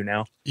want to do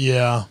now.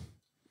 Yeah.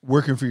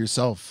 Working for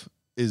yourself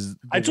is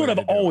that's what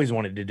I've always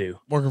wanted to do.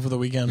 Working for the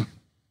weekend.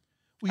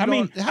 I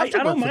mean, I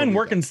don't mind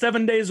working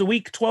 7 days a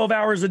week, 12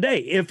 hours a day,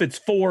 if it's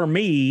for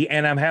me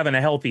and I'm having a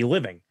healthy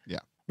living. Yeah.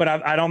 But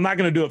I'm not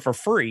going to do it for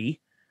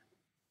free.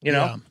 You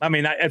know, I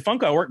mean, at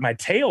Funko, I worked my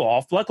tail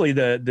off. Luckily,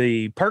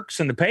 the perks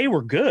and the pay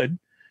were good,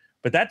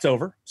 but that's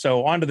over.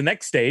 So on to the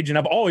next stage. And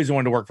I've always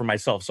wanted to work for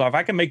myself. So if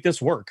I can make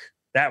this work,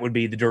 that would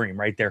be the dream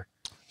right there.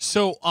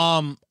 So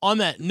on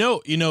that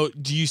note, you know,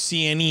 do you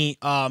see any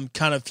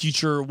kind of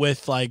future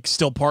with like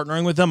still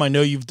partnering with them? I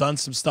know you've done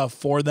some stuff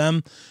for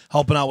them,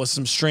 helping out with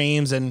some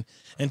streams and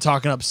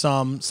talking up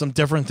some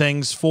different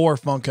things for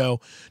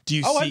Funko. Do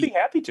you see? I'd be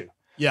happy to.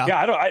 Yeah.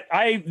 Yeah.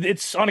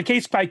 It's on a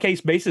case by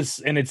case basis,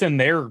 and it's in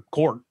their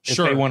court. If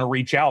they want to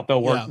reach out,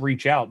 they'll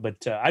reach out,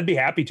 but I'd be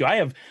happy to. I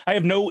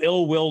have no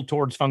ill will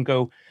towards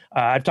Funko.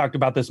 I've talked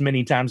about this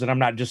many times, and I'm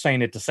not just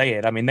saying it to say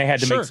it. I mean, they had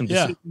to make some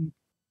decisions.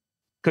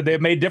 Could they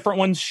have made different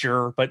ones?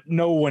 Sure. But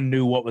no one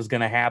knew what was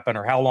going to happen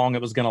or how long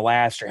it was going to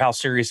last or how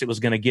serious it was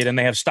going to get. And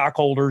they have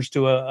stockholders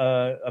to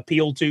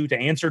appeal to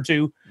answer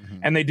to. Mm-hmm.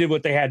 And they did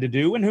what they had to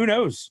do. And who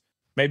knows?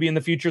 Maybe in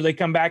the future they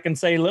come back and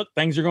say, look,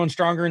 things are going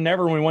stronger than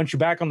ever, and we want you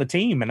back on the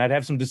team. And I'd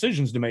have some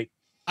decisions to make.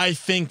 I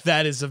think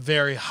that is a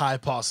very high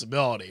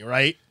possibility,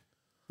 right?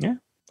 Yeah.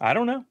 I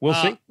don't know. We'll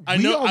see.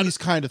 We always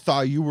kind of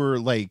thought you were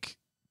like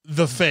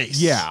the face.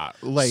 Yeah.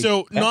 Like,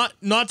 so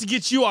not to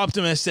get you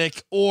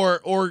optimistic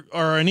or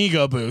an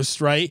ego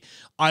boost, right?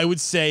 I would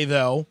say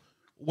though,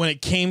 when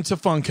it came to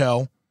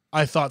Funko,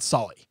 I thought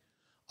Sully.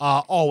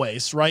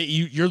 Always, right?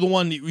 You're the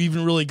one that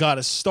even really got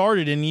us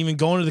started and even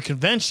going to the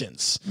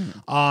conventions,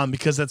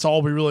 because that's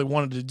all we really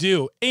wanted to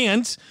do.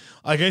 And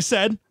like I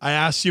said, I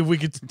asked you if we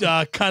could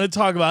kind of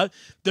talk about it.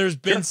 There's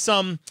been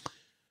some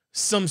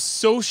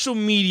social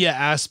media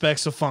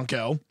aspects of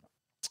Funko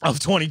of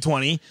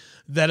 2020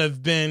 that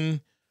have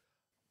been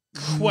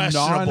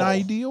questionable.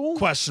 Non-ideal?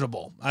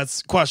 Questionable.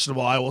 That's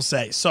questionable, I will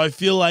say. So I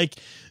feel like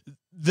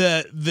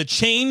the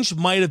change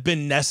might have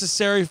been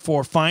necessary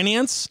for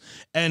finance,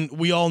 and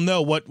we all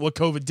know what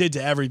COVID did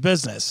to every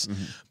business.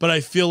 But I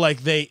feel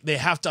like they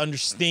have to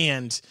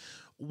understand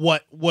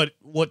what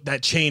that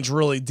change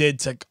really did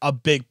to a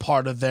big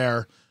part of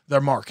their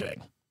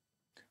marketing.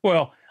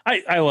 Well,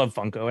 I love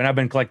Funko, and I've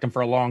been collecting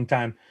for a long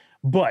time,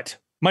 but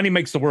money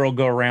makes the world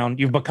go around.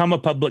 You've become a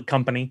public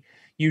company.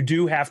 You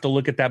do have to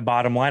look at that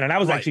bottom line. And I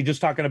was actually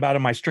just talking about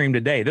in my stream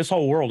today, this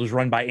whole world is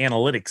run by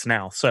analytics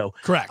now. So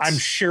correct. I'm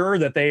sure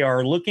that they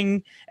are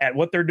looking at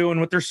what they're doing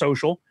with their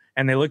social,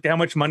 and they looked at how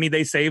much money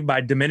they saved by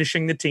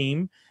diminishing the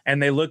team.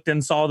 And they looked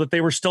and saw that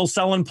they were still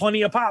selling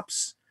plenty of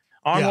pops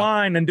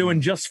online and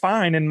doing just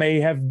fine, and may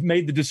have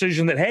made the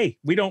decision that, hey,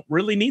 we don't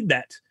really need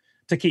that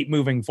to keep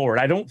moving forward.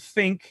 I don't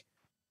think,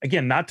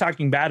 again, not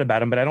talking bad about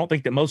them, but I don't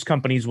think that most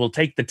companies will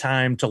take the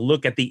time to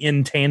look at the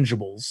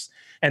intangibles.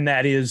 And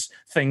that is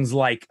things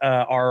like,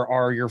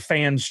 are your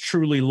fans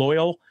truly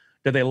loyal?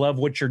 Do they love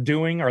what you're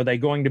doing? Are they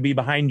going to be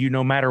behind you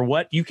no matter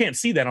what? You can't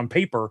see that on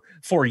paper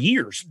for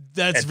years.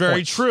 That's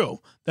very true.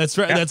 That's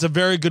right. Yeah. That's a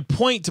very good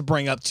point to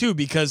bring up too,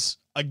 because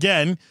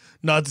again,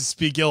 not to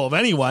speak ill of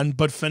anyone,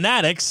 but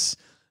fanatics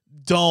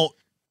don't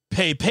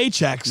pay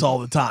paychecks all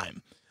the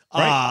time.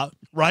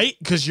 Right?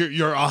 Because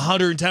you're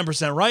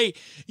 110% right.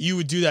 You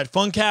would do that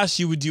Funcast.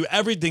 You would do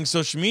everything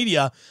social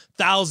media.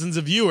 Thousands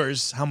of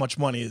viewers. How much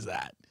money is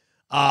that?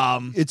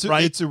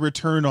 It's a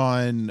return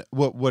on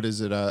what is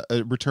it?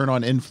 A return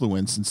on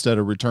influence instead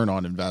of return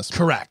on investment.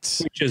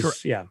 Correct.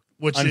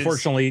 Which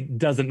unfortunately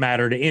doesn't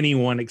matter to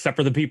anyone except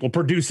for the people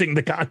producing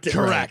the content.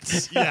 Correct.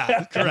 Right?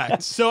 Yeah,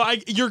 correct. So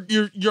you're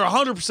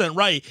 100%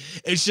 right.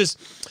 It's just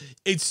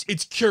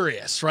it's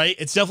curious, right?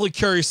 It's definitely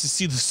curious to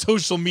see the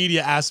social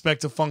media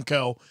aspect of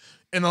Funko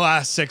in the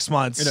last 6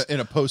 months. In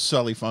a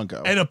post-Sully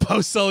Funko. In a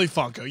post-Sully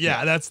Funko.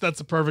 Yeah, that's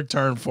a perfect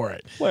term for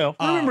it. Well,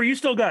 remember, you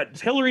still got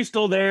Hillary's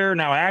still there.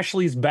 Now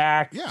Ashley's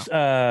back.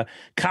 Yeah.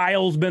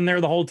 Kyle's been there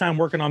the whole time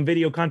working on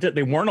video content.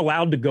 They weren't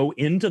allowed to go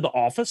into the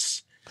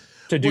office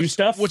to do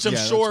stuff. Which I'm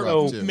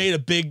sure made a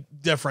big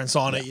difference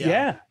on it.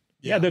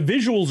 Yeah, the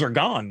visuals are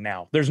gone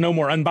now. There's no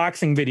more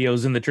unboxing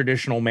videos in the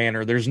traditional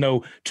manner. There's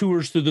no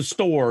tours through the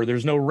store.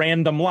 There's no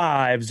random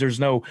lives.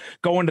 There's no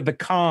going to the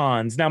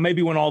cons. Now,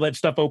 maybe when all that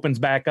stuff opens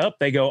back up,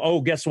 they go,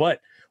 oh, guess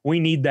what? We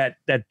need that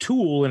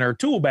tool in our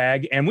tool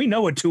bag, and we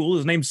know a tool.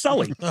 His name's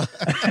Sully.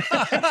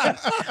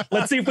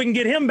 Let's see if we can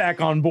get him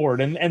back on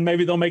board, and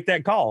maybe they'll make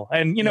that call.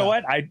 And you know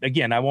what?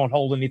 I won't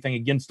hold anything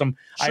against them.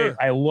 Sure.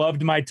 I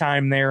loved my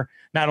time there,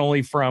 not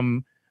only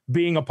from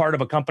being a part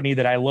of a company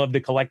that I love to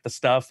collect the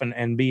stuff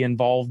and be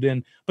involved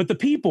in, but the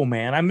people,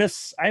 man, I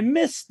miss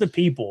the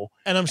people.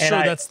 And I'm sure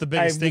that's the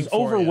biggest thing. I was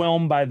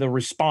overwhelmed by the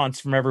response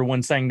from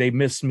everyone saying they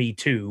miss me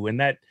too. And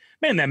that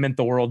meant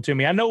the world to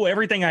me. I know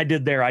everything I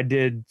did there, I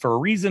did for a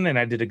reason, and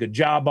I did a good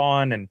job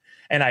on, and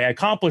I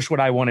accomplished what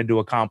I wanted to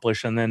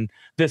accomplish. And then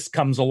this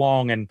comes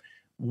along, and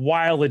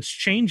while it's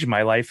changed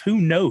my life,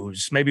 who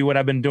knows, maybe what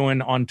I've been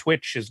doing on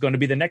Twitch is going to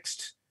be the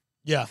next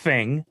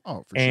thing.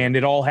 Oh, for and sure.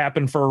 It all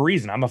happened for a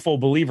reason. I'm a full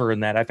believer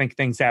in that. I think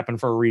things happen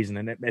for a reason,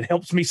 and it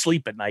helps me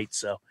sleep at night.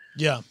 So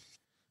no,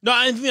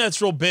 I think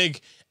that's real big,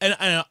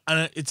 and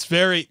it's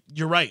very.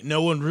 You're right.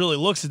 No one really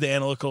looks at the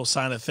analytical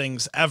side of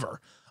things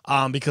ever,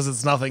 because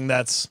it's nothing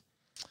that's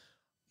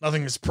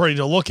pretty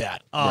to look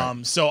at.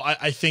 Right. So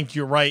I think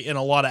you're right in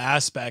a lot of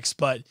aspects,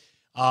 but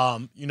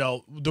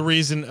the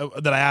reason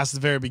that I asked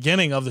at the very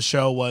beginning of the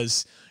show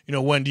was,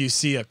 when do you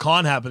see a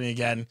con happening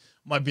again?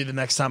 Might be the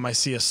next time I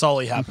see a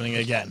Sully happening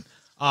again.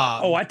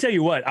 I tell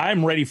you what,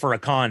 I'm ready for a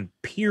con,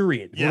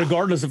 period. Yeah.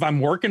 Regardless if I'm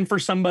working for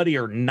somebody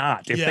or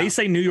not. If they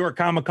say New York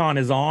Comic Con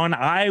is on,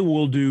 I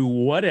will do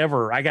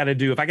whatever I got to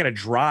do. If I got to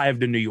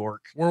drive to New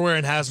York, we're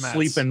wearing hazmat,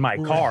 sleep in my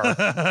car.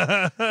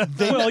 Yeah.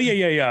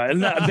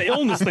 And the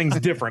illness thing's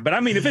different. But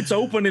I mean, if it's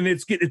open and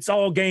it's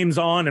all games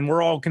on and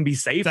we're all can be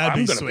safe,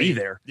 I'm going to be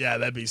there. Yeah,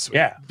 that'd be sweet.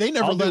 Yeah, they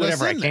never let us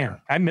in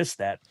there. I miss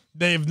that.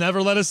 They've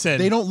never let us in.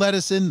 They don't let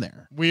us in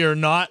there. We are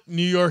not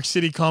New York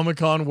City Comic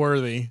Con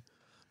worthy.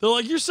 They're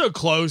like, you're so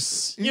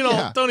close.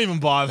 Don't even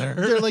bother.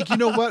 They're like, you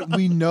know what?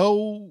 We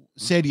know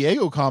San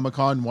Diego Comic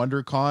Con,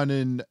 WonderCon,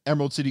 and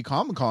Emerald City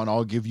Comic Con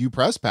all give you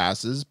press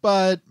passes,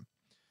 but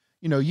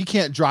you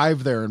can't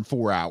drive there in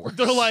 4 hours.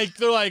 They're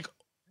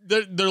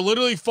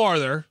literally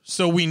farther,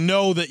 so we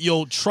know that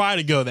you'll try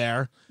to go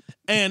there.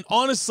 And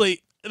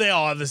honestly, they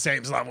all have the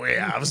same stuff we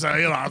have, so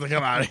you don't have to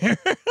come out here.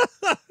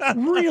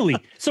 Really?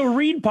 So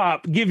Reed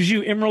Pop gives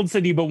you Emerald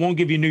City, but won't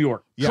give you New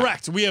York. Yeah.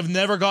 Correct. We have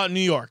never gotten New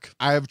York.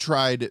 I have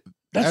tried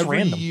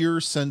every year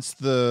since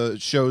the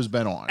show's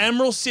been on.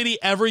 Emerald City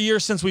every year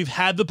since we've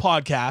had the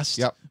podcast.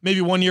 Yep.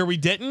 Maybe one year we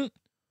didn't.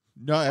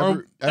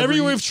 No, every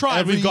year we've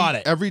tried, we've got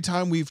it. Every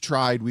time we've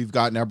tried, we've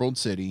gotten Emerald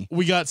City.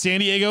 We got San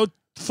Diego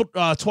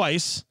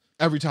twice.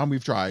 Every time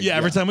we've tried. Yeah,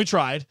 every time we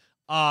tried.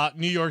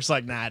 New York's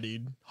like, nah,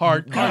 dude.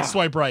 Hard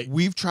swipe right.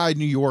 We've tried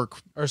New York.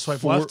 Or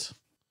swipe left.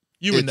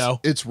 You would know.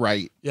 It's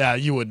right. Yeah,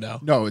 you would know.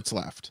 No, it's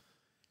left.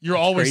 You're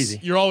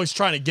always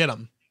trying to get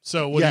them.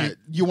 So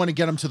you want to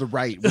get them to the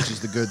right, which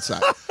is the good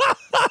side.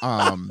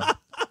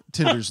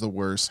 Tinder's the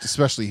worst,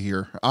 especially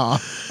here.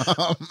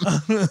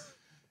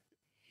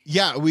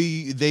 New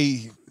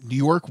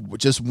York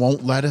just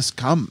won't let us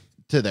come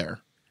to there.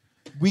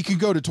 We can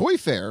go to Toy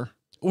Fair.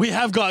 We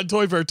have gone to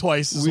Toy Fair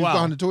twice as well. We've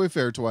gone to Toy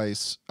Fair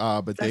twice,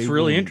 but that's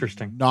really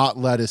interesting. Not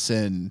let us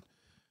in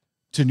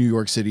to New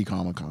York City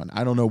Comic Con.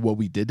 I don't know what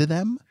we did to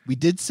them. We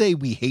did say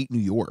we hate New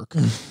York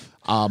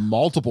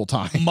multiple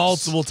times.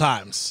 Multiple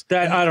times.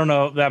 That I don't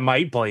know. That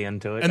might play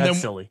into it. And that's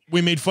silly.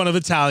 We made fun of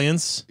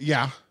Italians.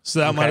 Yeah. So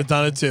that might have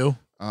done it too.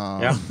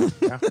 Yeah.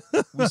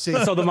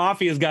 So the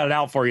mafia's got it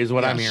out for you, is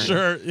what I'm hearing.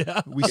 Sure.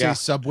 Yeah. We say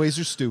subways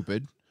are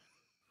stupid.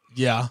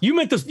 Yeah. You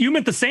meant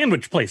the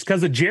sandwich place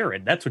because of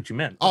Jared. That's what you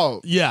meant.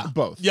 Oh, yeah.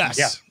 Both.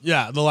 Yes.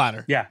 Yeah. The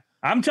latter. Yeah.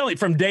 I'm telling you,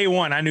 from day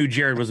one, I knew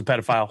Jared was a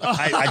pedophile.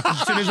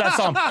 As soon as I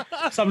saw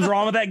him, something's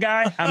wrong with that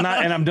guy.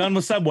 I'm done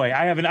with Subway.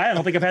 I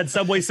don't think I've had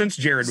Subway since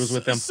Jared was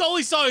with him.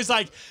 Sully saw, he's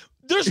like,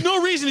 there's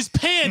no reason his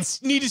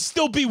pants need to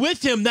still be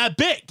with him that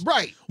big.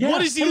 Right. Yeah.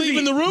 What is he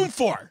leaving the room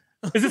for?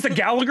 Is this a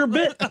Gallagher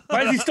bit?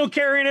 Why is he still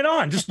carrying it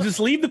on? Just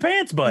leave the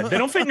pants, bud. They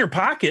don't fit in your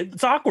pocket.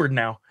 It's awkward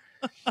now.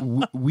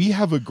 We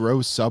have a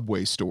gross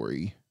Subway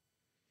story.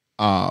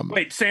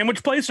 Wait,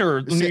 sandwich place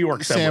or New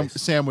York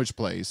sandwich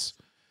place?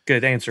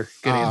 Good answer.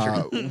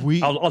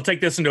 I'll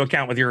take this into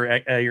account with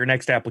your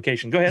next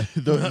application. Go ahead.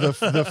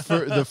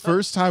 The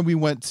first time we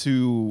went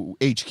to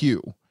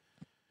HQ,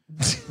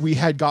 we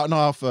had gotten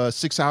off a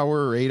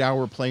 6-hour or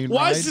 8-hour plane ride.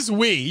 Why is this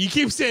we? You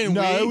keep saying we.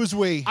 No, it was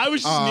we. I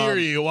was just near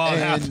you while it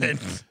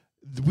happened.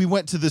 We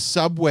went to the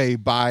Subway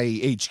by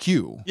HQ.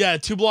 Yeah,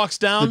 2 blocks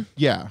down.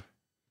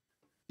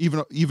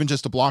 Even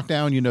just a block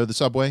down. You know the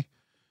Subway.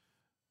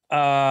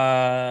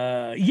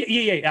 Yeah,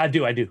 I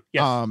do.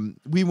 Yes.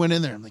 We went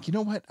in there. I'm like, you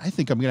know what? I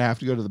think I'm gonna have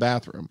to go to the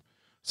bathroom.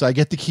 So I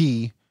get the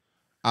key.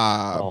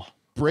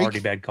 Already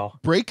bad call.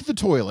 Break the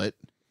toilet,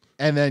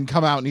 and then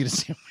come out and eat a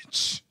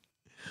sandwich.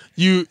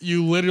 You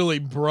literally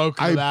broke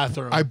the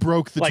bathroom. I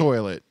broke the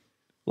toilet.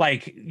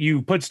 Like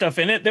you put stuff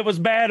in it that was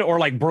bad, or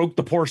like broke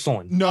the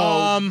porcelain.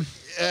 No.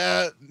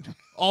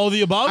 All of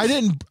the above. I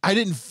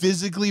didn't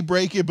physically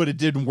break it, but it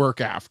didn't work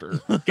after.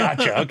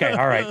 Gotcha. Okay.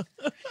 All right.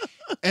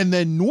 And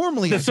then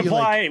normally the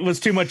supply was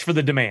too much for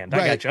the demand.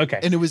 Right. I got you. Okay.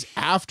 And it was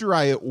after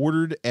I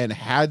ordered and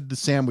had the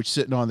sandwich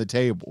sitting on the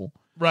table.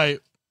 Right.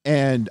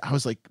 And I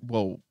was like,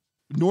 well,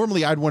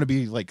 normally I'd want to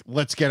be like,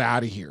 let's get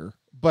out of here.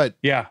 But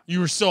yeah, you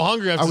were so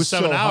hungry after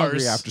 7 hours.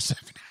 Hungry after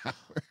 7 hours. At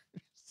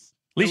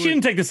least you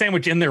didn't take the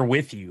sandwich in there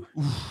with you.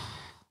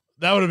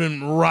 That would have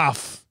been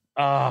rough.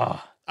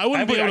 I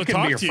wouldn't be able to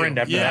talk to friend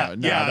you. After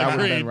that. That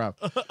would have been rough.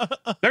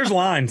 There's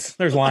lines.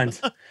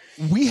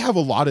 We have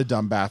a lot of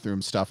dumb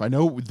bathroom stuff. I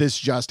know this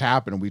just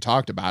happened and we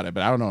talked about it,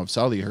 but I don't know if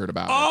Sully heard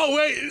about it. Oh,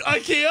 wait,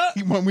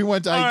 IKEA? When we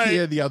went to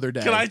IKEA the other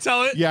day. Can I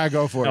tell it? Yeah,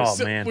 go for it. Oh,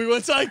 man. We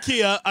went to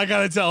IKEA. I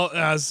got to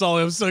tell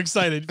Sully, I'm so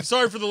excited.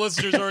 Sorry for the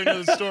listeners who already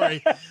know the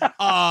story.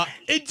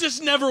 It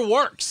just never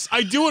works.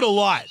 I do it a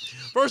lot.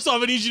 First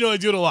off, I need you to know I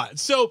do it a lot.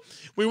 So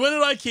we went to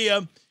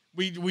IKEA.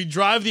 We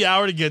drive the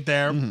hour to get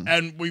there,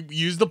 and we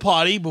use the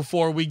potty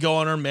before we go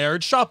on our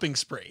marriage shopping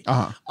spree.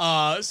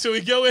 So we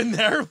go in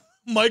there.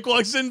 Mike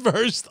walks in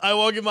first. I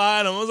walk in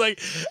behind him. I was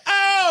like,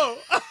 "Ow!"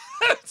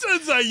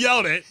 Since I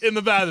yelled it in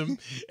the bathroom,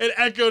 it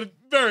echoed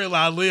very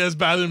loudly as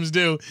bathrooms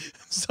do.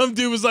 Some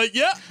dude was like,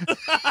 "Yeah."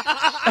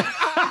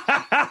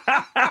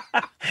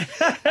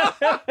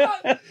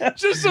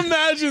 Just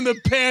imagine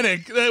the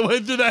panic that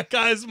went through that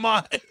guy's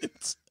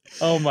mind.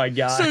 Oh my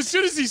god! So as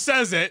soon as he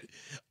says it,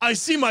 I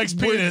see Mike's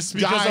penis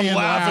because I'm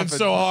laughing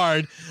so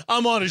hard.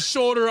 I'm on his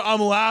shoulder.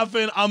 I'm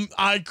laughing.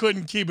 I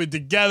couldn't keep it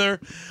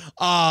together.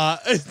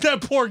 That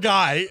poor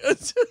guy.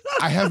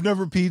 I have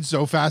never peed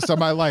so fast in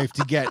my life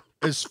to get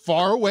as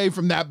far away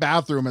from that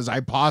bathroom as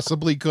I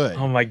possibly could.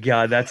 Oh my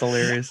god, that's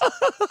hilarious.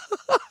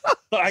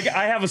 I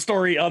have a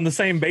story on the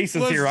same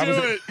basis here. I was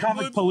at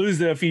Comic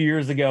Palooza a few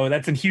years ago.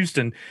 That's in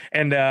Houston.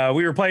 And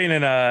we were playing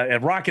in a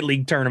Rocket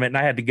League tournament, and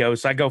I had to go.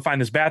 So I go find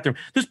this bathroom.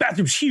 This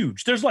bathroom's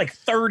huge. There's like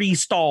 30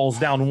 stalls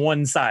down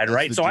one side,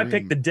 right? So I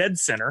picked the dead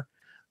center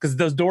because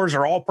those doors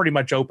are all pretty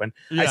much open.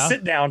 Yeah. I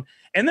sit down,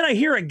 and then I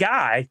hear a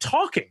guy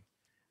talking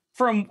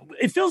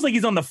it feels like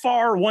he's on the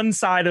far one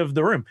side of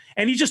the room.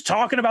 And he's just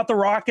talking about the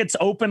Rockets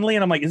openly.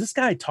 And I'm like, is this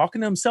guy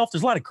talking to himself?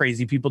 There's a lot of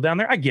crazy people down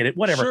there. I get it.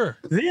 Whatever. Sure.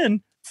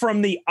 Then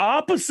from the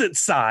opposite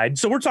side,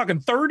 so we're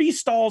talking 30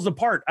 stalls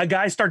apart, a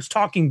guy starts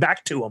talking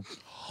back to him.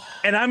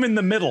 And I'm in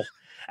the middle.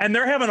 And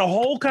they're having a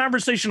whole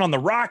conversation on the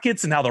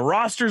Rockets and how the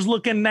roster's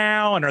looking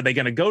now. And are they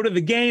going to go to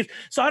the games?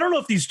 So I don't know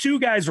if these two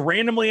guys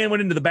randomly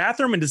went into the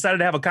bathroom and decided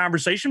to have a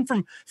conversation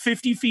from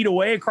 50 feet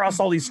away across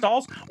all these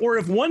stalls, or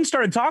if one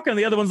started talking and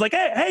the other one's like,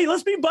 hey,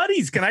 let's be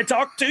buddies. Can I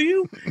talk to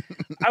you?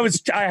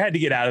 I had to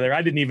get out of there.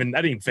 I didn't even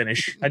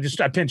finish. I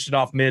pinched it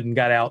off mid and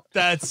got out.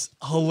 That's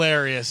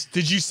hilarious.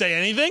 Did you say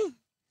anything?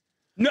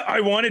 No,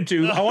 I wanted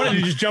to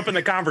just jump in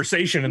the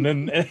conversation and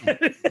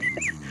then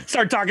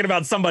start talking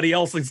about somebody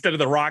else instead of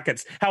the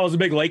Rockets. How I was a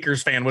big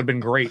Lakers fan would have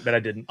been great, but I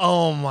didn't.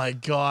 Oh my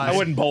God. I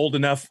wasn't bold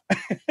enough.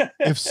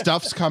 If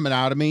stuff's coming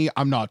out of me,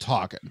 I'm not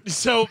talking.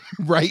 So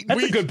right.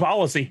 That's a good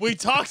policy. We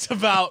talked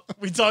about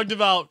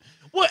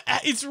what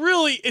it's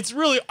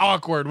really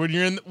awkward when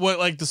you're in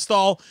the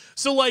stall.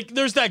 So like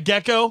there's that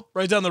gecko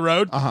right down the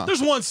road.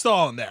 There's one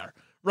stall in there,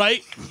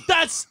 right?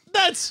 That's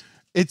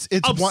It's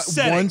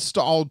one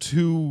stall,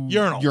 two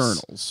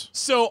urinals.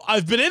 So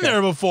I've been in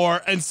there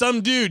before, and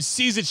some dude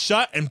sees it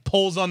shut and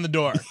pulls on the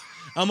door.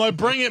 I'm like,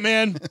 bring it,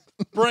 man.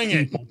 Bring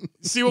it.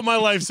 See what my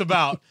life's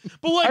about.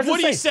 But like, what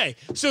do you say?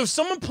 So if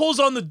someone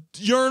pulls on the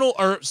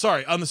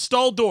on the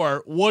stall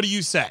door, what do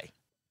you say?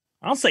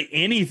 I don't say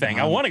anything.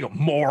 I want to go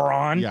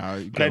moron.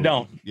 Yeah, but I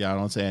don't. Yeah, I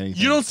don't say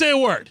anything. You don't say a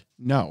word.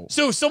 No.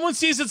 So if someone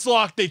sees it's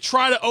locked, they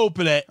try to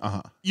open it.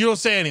 You don't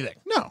say anything.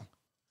 No.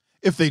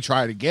 If they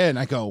try it again,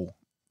 I go,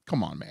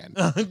 come on, man.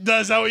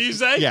 That's that what you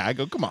say? Yeah, I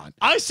go, come on.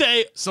 I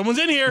say, someone's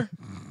in here.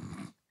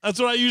 That's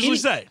what I usually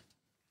say.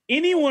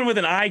 Anyone with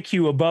an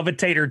IQ above a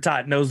tater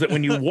tot knows that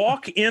when you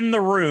walk in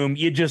the room,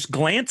 you just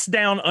glance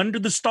down under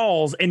the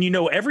stalls and you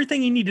know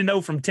everything you need to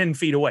know from 10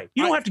 feet away.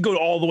 You don't have to go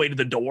all the way to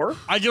the door.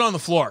 I get on the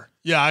floor.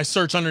 Yeah, I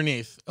search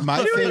underneath. You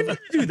don't even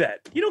do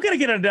that. You don't got to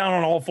get it down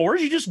on all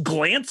fours. You just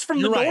glance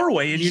from the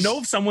doorway and you know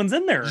if someone's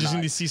in there. You just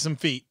need to see some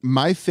feet.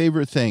 My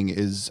favorite thing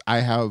is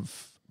I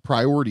have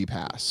priority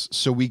pass,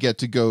 so we get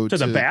to go to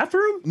the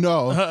bathroom.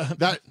 No,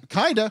 that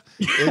kinda.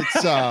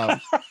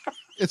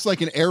 It's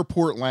like an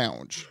airport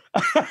lounge.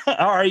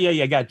 All right,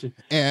 yeah, gotcha.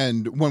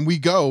 And when we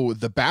go,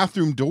 the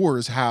bathroom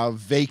doors have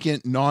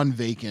vacant,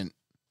 non-vacant,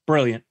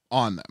 brilliant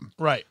on them.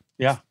 Right.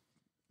 Yeah,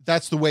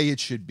 that's the way it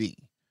should be.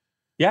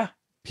 Yeah,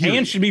 period.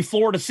 And should be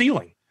floor to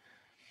ceiling.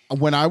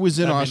 When I was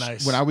in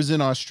when I was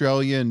in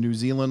Australia and New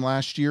Zealand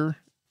last year,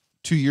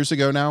 2 years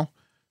ago now.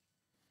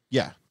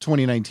 Yeah,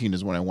 2019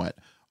 is when I went.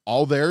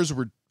 All theirs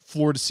were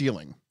floor to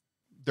ceiling.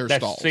 Their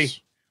stalls.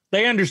 See,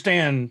 they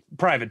understand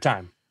private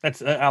time.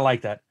 I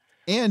like that.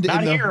 And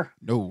not here.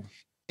 No.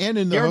 And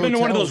in the you ever been to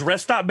one of those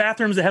rest stop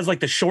bathrooms that has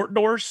like the short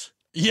doors?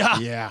 Yeah.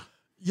 Yeah.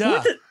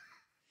 Yeah.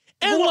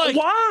 And like,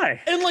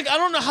 why? And like, I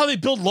don't know how they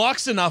build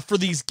locks enough for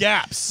these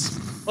gaps.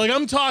 Like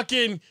I'm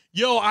talking,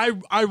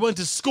 I went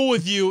to school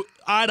with you,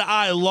 eye to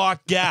eye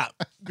lock gap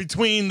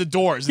between the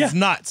doors. It's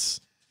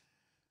nuts.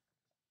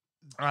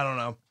 I don't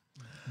know.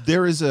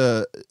 There is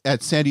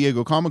at San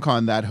Diego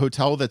Comic-Con, that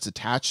hotel that's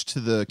attached to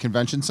the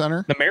convention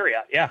center. The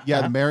Marriott, yeah.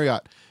 Yeah, the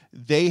Marriott.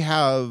 They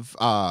have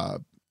I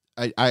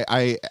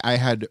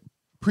had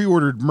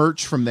pre-ordered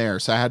merch from there,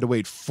 so I had to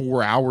wait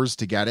 4 hours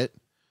to get it.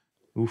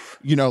 Oof.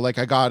 Like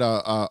I got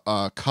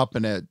a cup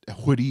and a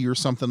hoodie or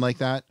something like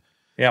that.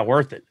 Yeah,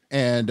 worth it.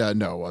 And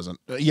no, it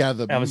wasn't. Yeah,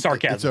 was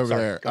sarcasm. It's over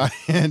there.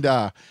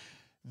 And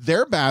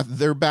their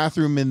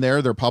bathroom in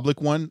there, their public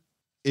one,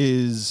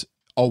 is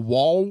a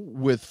wall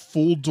with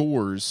full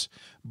doors,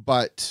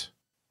 but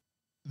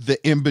the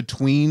in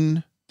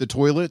between the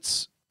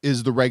toilets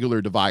is the regular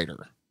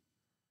divider.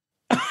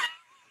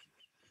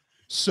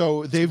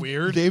 So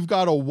they've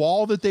got a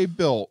wall that they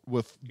built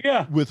with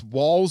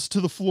walls to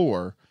the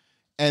floor,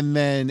 and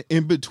then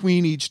in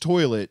between each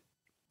toilet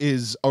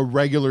is a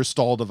regular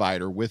stall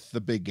divider with the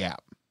big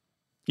gap.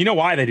 You know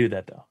why they do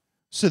that though?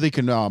 So they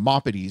can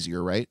mop it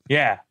easier, right?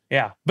 Yeah.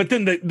 Yeah. But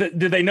then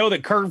do they know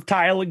that curved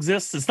tile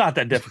exists? It's not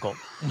that difficult.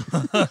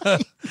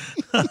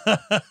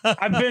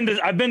 I've been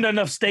to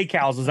enough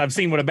steakhouses. I've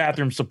seen what a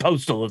bathroom's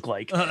supposed to look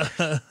like.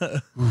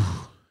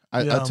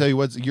 I'll tell you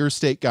what, you're a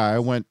steak guy.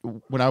 When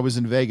I was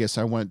in Vegas,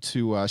 I went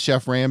to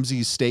Chef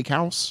Ramsay's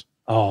Steakhouse.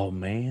 Oh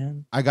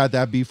man. I got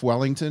that beef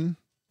Wellington,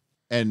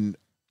 and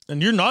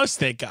you're not a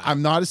steak guy.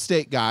 I'm not a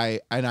steak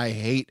guy, and I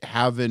hate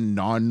having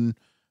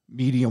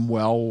non-medium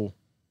well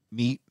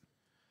meat.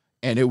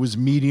 And it was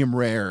medium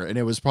rare, and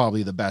it was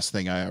probably the best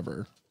thing I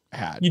ever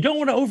had. You don't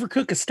want to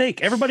overcook a steak.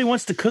 Everybody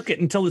wants to cook it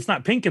until it's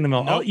not pink in the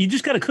middle. Nope. You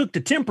just got to cook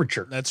to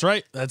temperature. That's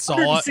right. That's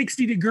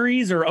 160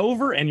 degrees or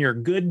over, and you're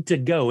good to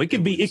go. It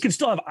could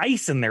still have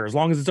ice in there as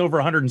long as it's over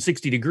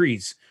 160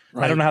 degrees.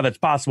 Right. I don't know how that's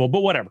possible,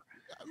 but whatever.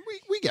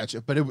 We get you,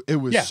 but it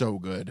was so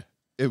good.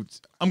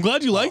 I'm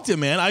glad you liked it,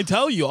 man. I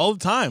tell you all the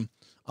time.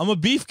 I'm a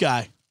beef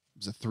guy.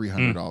 It was a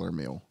 $300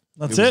 meal.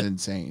 That's it was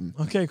insane.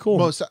 Okay, cool.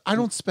 Well, I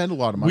don't spend a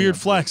lot of money. Weird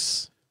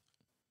flex.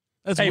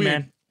 That's weird.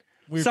 Man.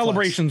 Weird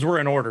celebrations were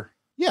in order.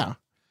 Yeah.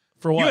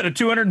 For what? You had a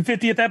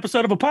 250th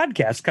episode of a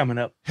podcast coming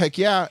up. Heck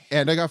yeah.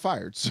 And I got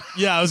fired. So.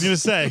 Yeah, I was going to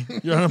say,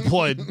 you're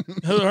unemployed.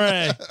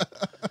 Hooray.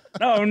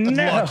 Oh,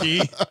 no. Lucky.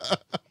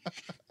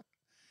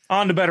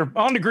 On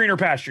to greener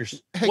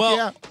pastures. Heck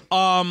yeah.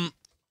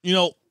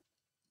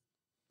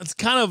 that's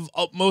kind of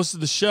most of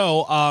the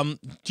show.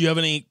 Do you have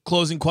any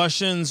closing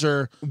questions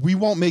or? We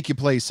won't make you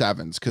play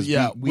sevens because we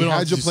don't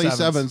had you play sevens.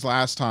 sevens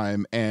last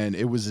time and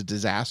it was a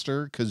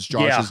disaster because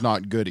Josh is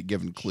not good at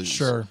giving clues.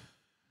 Sure.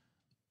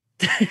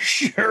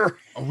 Sure.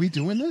 Are we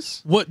doing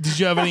this? What did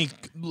you have any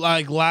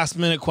like last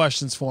minute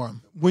questions for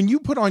him? When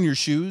you put on your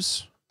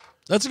shoes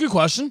That's a good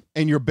question.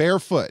 and you're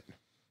barefoot,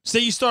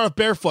 Say you start off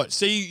barefoot.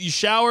 Say you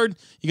showered,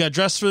 you got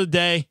dressed for the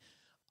day.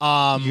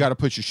 you got to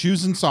put your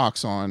shoes and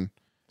socks on.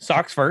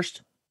 Socks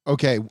first.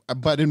 Okay,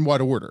 but in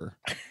what order?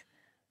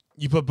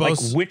 You put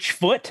both. Like which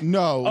foot?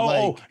 No,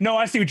 Oh, no,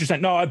 I see what you're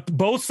saying. No,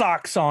 both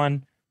socks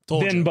on,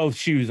 Told then you. both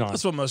shoes on.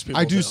 That's what most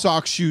people I do do.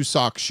 sock,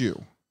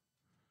 shoe.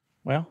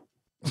 Well,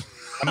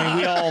 I mean,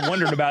 we all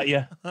wondered about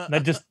you.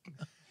 That just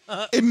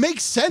It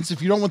makes sense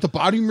if you don't want the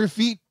bottom of your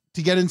feet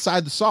to get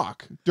inside the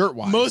sock,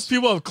 dirt-wise. Most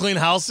people have clean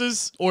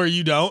houses, or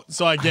you don't.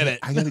 So I get it.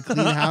 I got a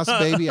clean house,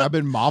 baby. I've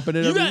been mopping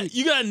it every week.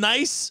 You got a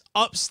nice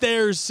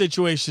upstairs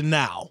situation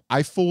now.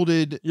 I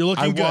folded. You're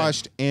looking I good.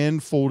 washed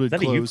and folded Is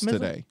that a clothes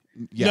euphemism? today.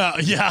 Yeah. No,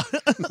 yeah.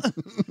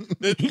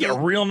 you get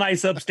real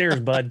nice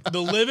upstairs, bud.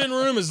 The living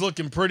room is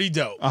looking pretty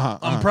dope. Uh-huh,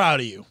 I'm proud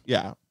of you.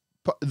 Yeah.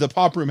 The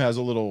pop room has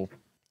a little.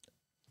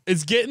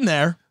 It's getting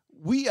there.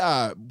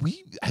 I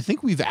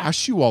think we've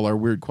asked you all our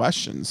weird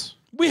questions.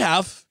 We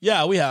have.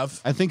 Yeah, we have.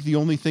 I think the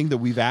only thing that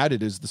we've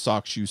added is the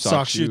sock shoe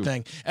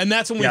Thing. And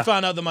that's when we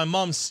found out that my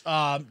mom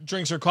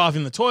drinks her coffee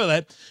in the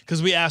toilet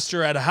because we asked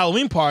her at a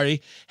Halloween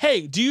party,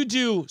 hey, do you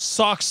do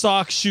sock,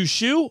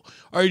 shoe,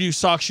 or you do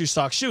sock, shoe?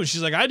 And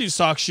she's like, I do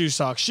sock,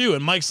 shoe.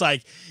 And Mike's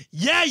like,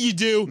 yeah, you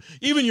do.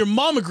 Even your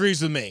mom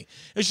agrees with me.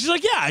 And she's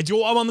like, yeah, I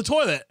do. I'm on the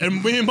toilet.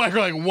 And me and Mike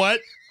are like,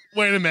 what?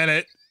 Wait a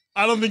minute.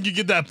 I don't think you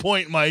get that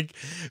point, Mike.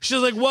 She's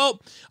like, well,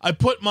 I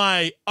put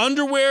my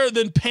underwear,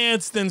 then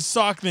pants, then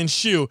sock, then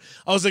shoe.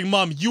 I was like,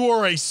 Mom, you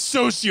are a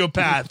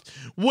sociopath.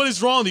 What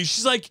is wrong with you?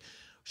 She's like,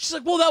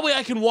 well, that way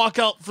I can walk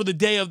out for the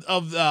day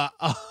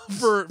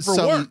for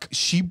work.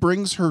 She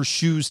brings her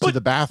shoes to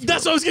the bathroom.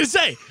 That's what I was gonna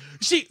say.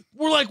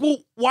 We're like, well,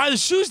 why are the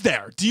shoes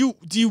there? Do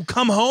you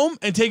come home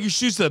and take your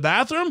shoes to the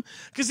bathroom?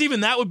 Because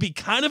even that would be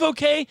kind of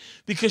okay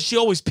because she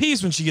always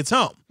pees when she gets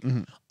home.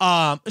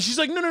 Mm-hmm. She's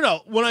like,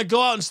 no. When I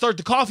go out and start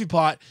the coffee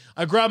pot,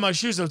 I grab my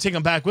shoes and I take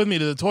them back with me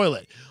to the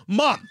toilet.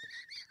 Mom,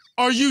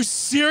 are you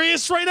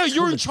serious right now?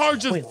 You're in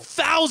charge of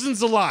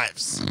thousands of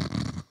lives.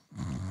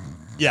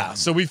 Yeah,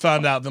 so we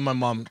found out that my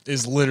mom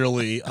is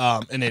literally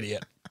an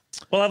idiot.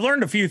 Well, I've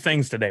learned a few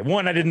things today.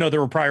 One, I didn't know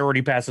there were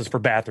priority passes for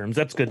bathrooms.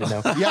 That's good to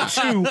know. Yeah.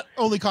 Two,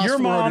 only costs your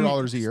mom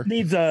 $400 a year.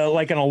 Needs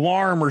like an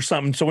alarm or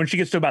something. So when she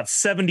gets to about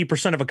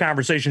 70% of a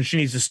conversation, she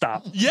needs to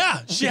stop.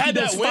 Yeah, she had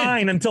that win.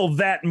 Fine until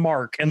that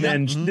mark, and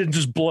then it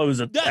just blows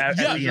it. Yeah,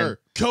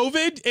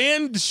 COVID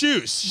and the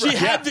shoes.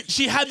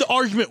 She had the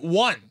argument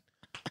won.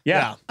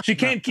 Yeah. She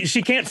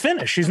can't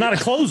finish. She's not a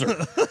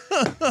closer.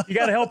 You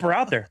got to help her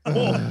out there.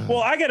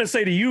 Well, I got to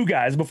say to you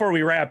guys before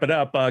we wrap it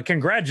up,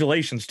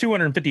 congratulations.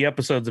 250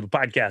 episodes of a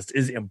podcast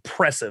is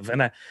impressive.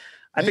 And I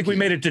think we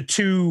made it to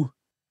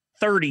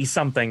 230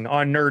 something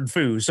on Nerd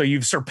Foo. So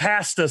you've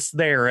surpassed us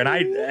there. And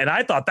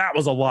I thought that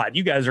was a lot.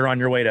 You guys are on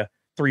your way to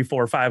 300,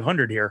 400,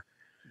 500 here.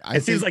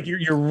 It seems like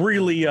you're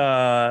really,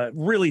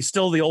 really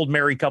still the old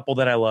married couple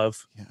that I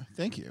love. Yeah,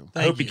 thank you.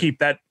 I hope you keep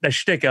that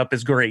shtick up.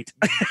 Is great.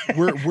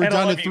 We're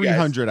done at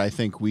 300. I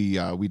think we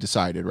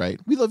decided,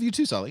 right? We love you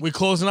too, Sully. We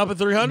closing up at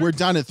 300. We're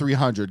done at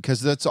 300 because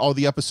that's all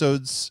the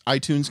episodes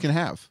iTunes can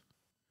have.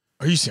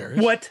 Are you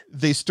serious? What?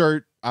 They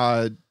start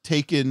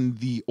taking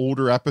the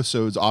older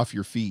episodes off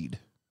your feed.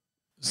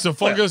 So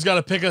Funko's got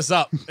to pick us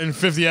up in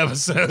 50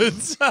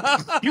 episodes.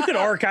 You could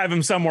archive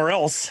them somewhere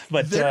else,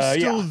 but they're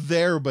still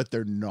there, but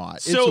they're not.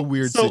 It's a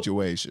weird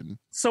situation.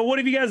 So what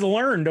have you guys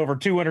learned over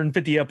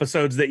 250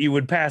 episodes that you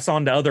would pass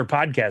on to other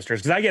podcasters?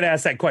 Because I get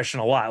asked that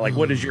question a lot. Like,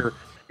 what is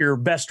your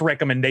best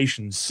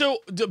recommendations? So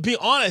to be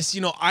honest,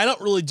 I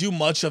don't really do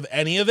much of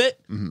any of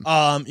it.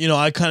 Mm-hmm.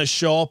 I kind of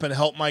show up and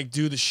help Mike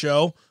do the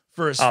show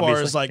for as far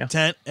as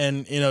tent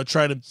and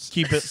try to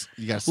keep it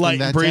You gotta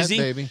light and breezy,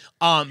 baby.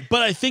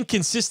 But I think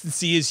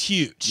consistency is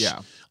huge. Yeah.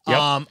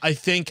 Yep. I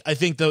think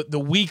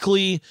the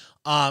weekly,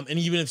 and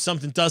even if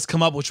something does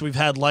come up, which we've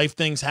had life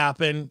things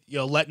happen,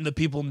 letting the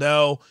people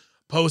know,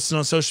 posting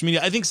on social media.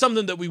 I think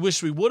something that we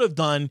wish we would have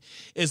done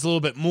is a little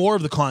bit more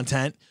of the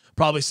content,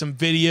 probably some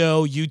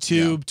video,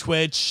 YouTube,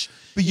 Twitch.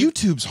 But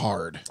YouTube's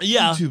hard.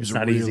 Yeah. YouTube's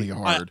really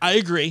hard. I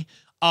agree.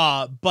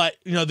 But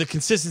the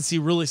consistency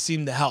really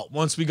seemed to help.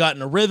 Once we got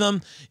in a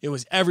rhythm, it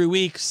was every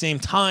week, same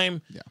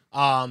time.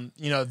 Yeah.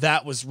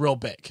 That was real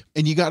big.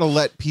 And you got to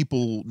let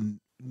people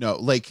know,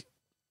 like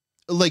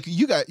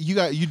you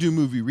do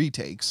movie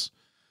retakes.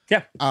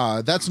 Yeah.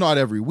 That's not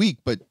every week,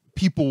 but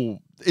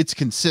it's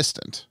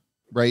consistent,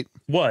 right?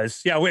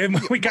 Yeah.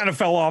 We kind of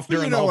fell off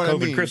during the whole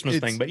COVID Christmas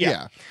thing, but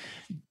yeah.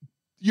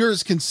 You're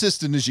as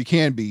consistent as you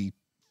can be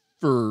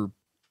for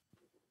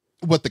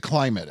what the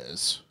climate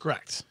is.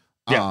 Correct.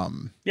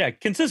 Yeah.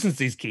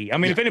 Consistency is key. I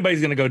mean, if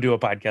anybody's going to go do a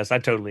podcast, I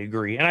totally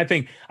agree. And I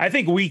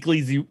think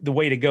weekly's the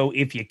way to go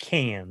if you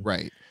can.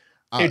 Right.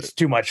 It's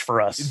too much for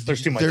us.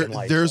 There's too much in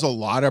life. There's a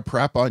lot of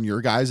prep on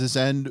your guys'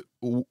 end.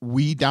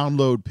 We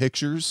download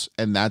pictures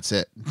and that's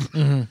it.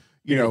 Mm-hmm.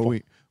 You know,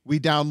 we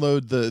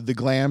download the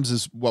glams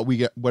is what we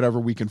get, whatever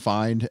we can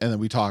find, and then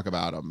we talk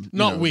about them.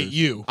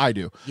 You. I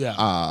do.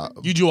 Yeah.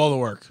 You do all the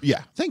work.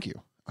 Yeah. Thank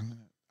you.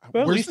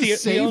 Well, at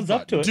least he owns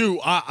up to it. Dude,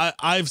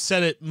 I've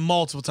said it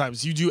multiple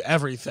times. You do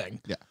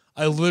everything. Yeah.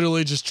 I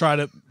literally just try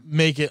to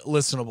make it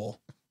listenable.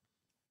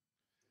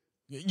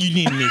 You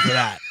need me for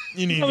that.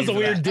 You need that was me a for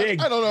weird that.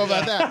 dig. I don't know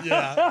about that.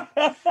 Yeah.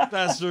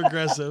 Passive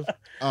aggressive.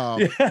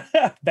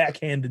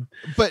 Backhanded.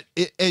 But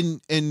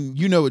and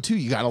you know it too.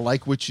 You got to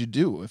like what you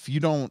do. If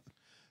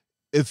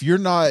you're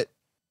not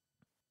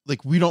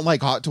like, we don't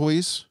like Hot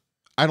Toys.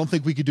 I don't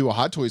think we could do a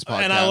Hot Toys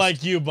podcast. And I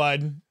like you,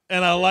 bud.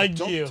 And I like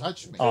you. Don't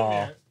touch me.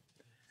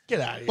 Get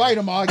out of here. Bite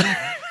him, Augie.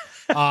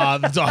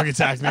 The dog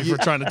attacked me for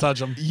trying to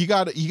touch him. You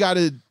got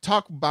to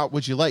talk about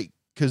what you like,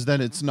 because then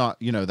it's not,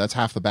 that's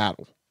half the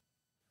battle.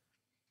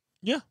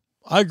 Yeah,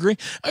 I agree.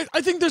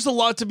 I think there's a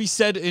lot to be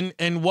said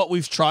in what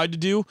we've tried to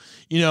do.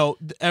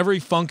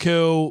 Every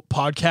Funko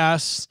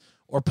podcast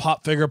or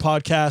pop figure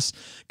podcast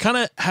kind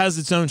of has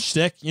its own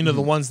shtick, the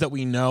ones that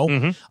we know.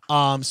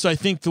 Mm-hmm. So I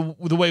think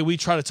the way we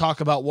try to talk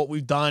about what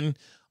we've done,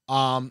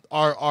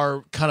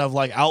 our kind of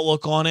like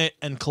outlook on it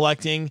and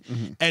collecting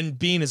and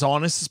being as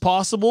honest as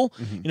possible,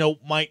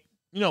 might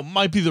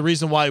be the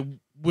reason why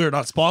we're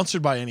not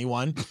sponsored by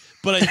anyone,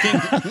 but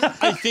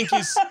I think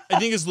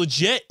it's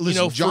legit.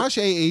 Listen, Josh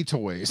AA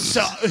Toys.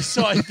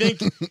 So I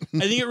think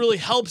it really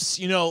helps,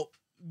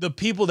 the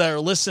people that are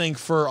listening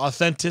for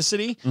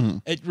authenticity.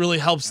 It really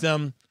helps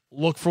them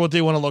look for what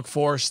they want to look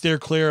for, steer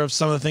clear of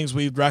some of the things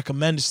we'd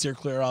recommend to steer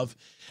clear of,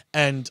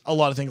 and a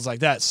lot of things like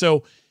that.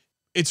 So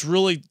it's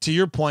really, to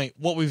your point,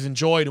 what we've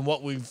enjoyed and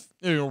what we've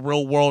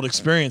real world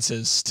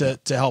experiences to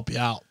help you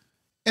out.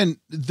 And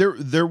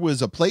there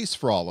was a place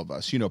for all of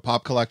us,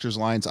 Pop Collectors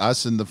Lines,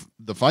 us and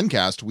the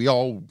Funcast, we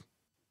all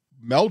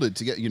melded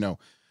to get,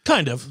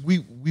 kind of, we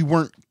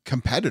weren't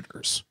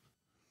competitors.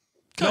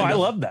 I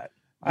love that.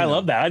 I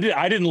love that.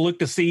 I didn't look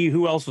to see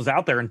who else was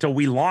out there until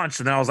we launched,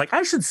 and then I was like,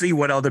 I should see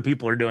what other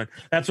people are doing.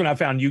 That's when I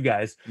found you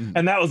guys,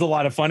 and that was a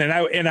lot of fun.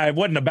 And I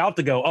wasn't about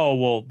to go, oh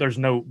well,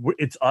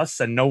 it's us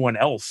and no one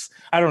else.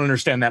 I don't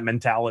understand that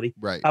mentality.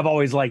 Right. I've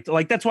always liked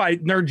that's why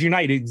Nerds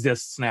Unite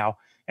exists now,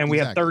 and we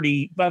have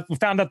 30. We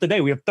found out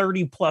today we have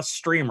 30 plus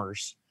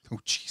streamers. Oh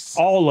jeez.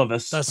 All of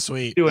us. That's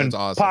sweet. Doing That's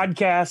awesome.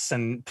 podcasts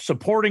and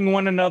supporting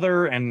one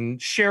another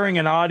and sharing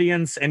an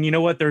audience. And you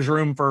know what? There's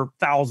room for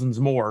thousands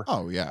more.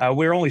 Oh yeah.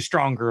 We're only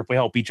stronger if we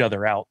help each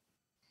other out.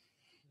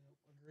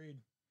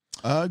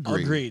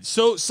 Agreed.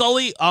 So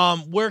Sully,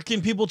 where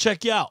can people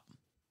check you out?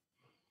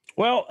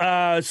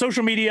 Well,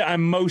 social media,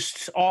 I'm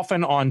most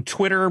often on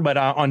Twitter, but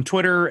on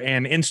Twitter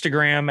and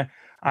Instagram,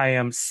 I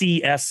am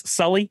CS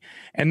Sully.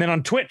 And then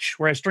on Twitch,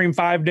 where I stream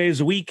 5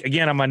 days a week.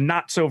 Again, I'm a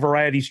not so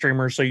variety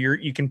streamer, so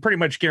you can pretty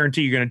much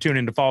guarantee you're going to tune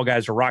into Fall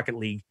Guys or Rocket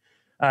League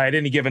at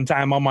any given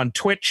time. I'm on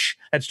Twitch.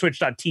 That's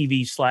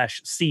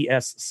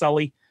twitch.tv/CS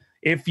Sully.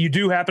 If you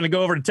do happen to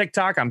go over to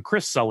TikTok, I'm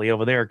Chris Sully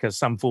over there because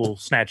some fool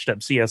snatched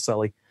up CS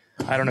Sully.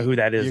 I don't know who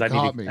that is. I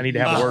need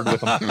to have a word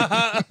with him.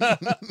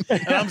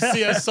 And I'm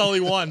CS Sully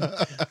 1.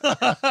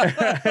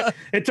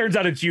 It turns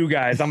out it's you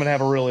guys. I'm gonna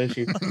have a real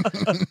issue.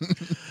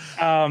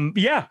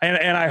 Yeah,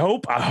 and I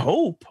hope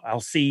I'll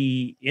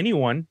see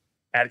anyone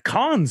at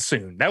cons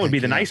soon. That would be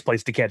the nice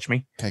place to catch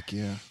me. Heck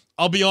yeah.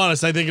 I'll be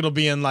honest. I think it'll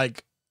be in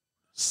like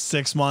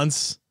 6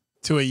 months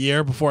to a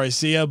year before I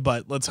see you,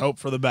 but let's hope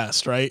for the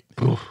best, right?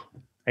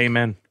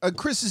 Amen.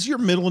 Chris, does your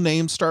middle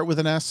name start with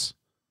an S?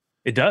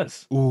 It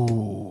does.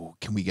 Ooh,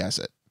 can we guess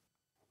it?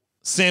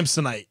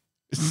 Samsonite.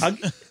 I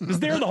was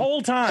there the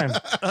whole time.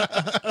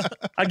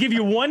 I'll give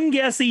you one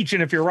guess each,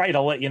 and if you're right,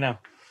 I'll let you know.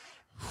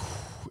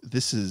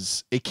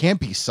 It can't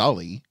be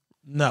Sully.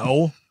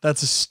 No,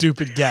 that's a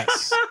stupid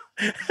guess.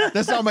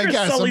 That's not my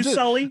guess.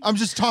 Sully. I'm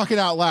just talking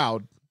out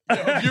loud.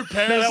 If your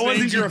parents that wasn't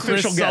named your you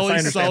Chris official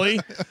guess.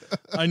 Sully,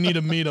 I need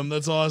to meet him.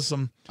 That's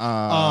awesome.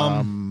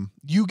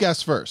 You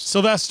guess first.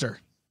 Sylvester.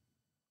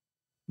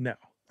 No.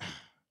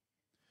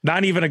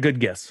 Not even a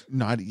good guess.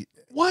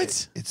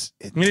 What?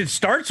 I mean, it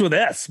starts with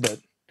S, but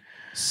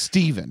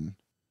Steven.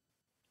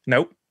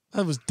 Nope.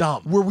 That was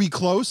dumb. Were we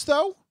close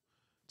though?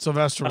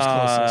 Sylvester was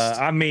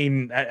closest. I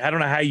mean, I don't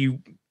know how you.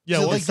 Yeah,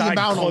 like the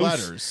amount close. of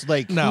letters.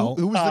 Like No.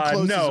 who was the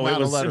closest no, amount it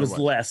was, of letters? It was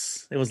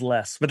less. It was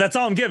less. But that's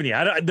all I'm giving you.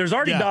 There's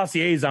already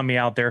dossiers on me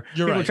out there.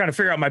 You're People right. trying to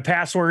figure out my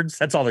passwords.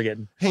 That's all they're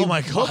getting. Hey, Oh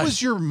my God. what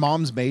was your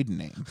mom's maiden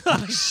name?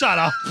 Shut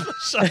up.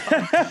 Shut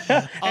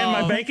up. And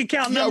my bank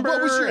account number.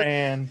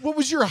 What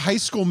was your high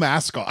school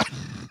mascot?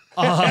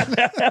 I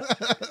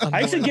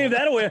actually gave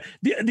that away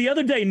the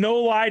other day. No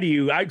lie to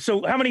you.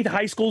 So how many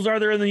high schools are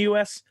there in the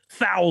U.S.?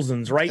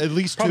 Thousands, right? At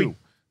least two.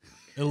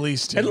 At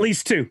least two. At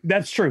least two.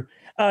 That's true.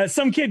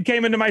 Some kid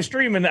came into my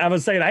stream and I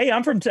was saying, hey,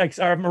 I'm from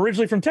Texas. I'm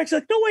originally from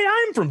Texas. Like, no way,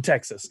 I'm from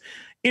Texas.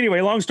 Anyway,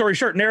 long story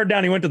short, narrowed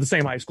down. He went to the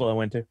same high school I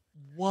went to.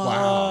 What?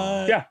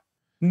 Wow. Yeah.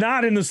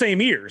 Not in the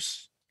same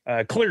years.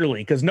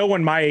 Clearly, because no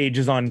one my age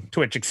is on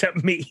Twitch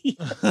except me.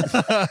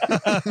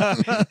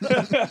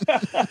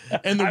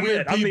 And the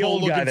weird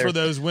people looking for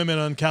those women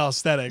on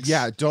calisthenics.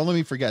 Yeah, don't let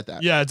me forget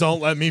that. Yeah, don't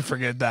let me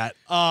forget that.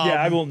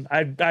 Yeah, I will.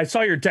 I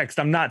saw your text.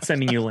 I'm not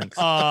sending you links.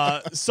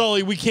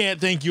 Sully, we can't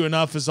thank you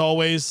enough as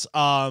always.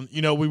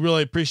 We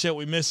really appreciate it.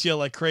 We miss you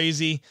like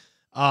crazy.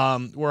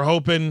 We're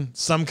hoping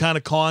some kind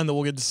of con that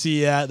we'll get to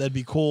see you at. That'd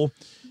be cool.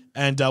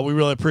 And we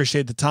really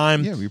appreciate the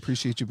time. Yeah, we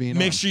appreciate you being on.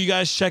 Make sure you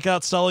guys check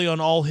out Sully on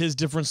all his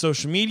different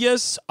social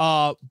medias.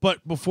 But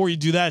before you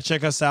do that,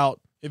 check us out.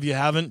 If you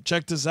haven't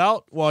checked us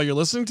out while you're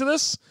listening to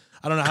this,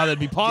 I don't know how that'd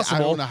be possible.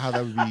 Yeah, I don't know how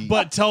that would be.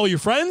 But tell your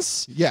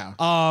friends. Yeah.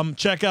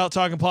 Check out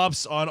Talking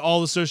Pops on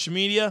all the social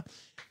media.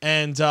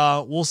 And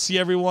we'll see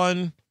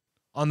everyone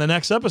on the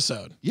next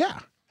episode. Yeah.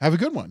 Have a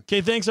good one.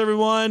 Okay, thanks,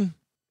 everyone.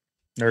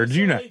 Nerds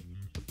Unite.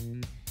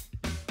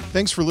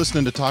 Thanks for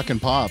listening to Talkin'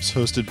 Pops,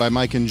 hosted by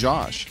Mike and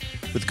Josh,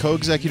 with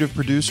co-executive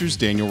producers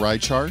Daniel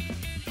Reichart,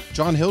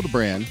 John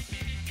Hildebrand,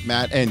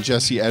 Matt and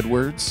Jesse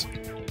Edwards,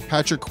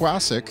 Patrick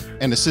Kwasik,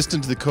 and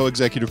assistant to the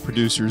co-executive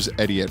producers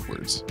Eddie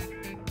Edwards.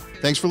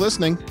 Thanks for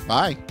listening.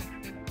 Bye.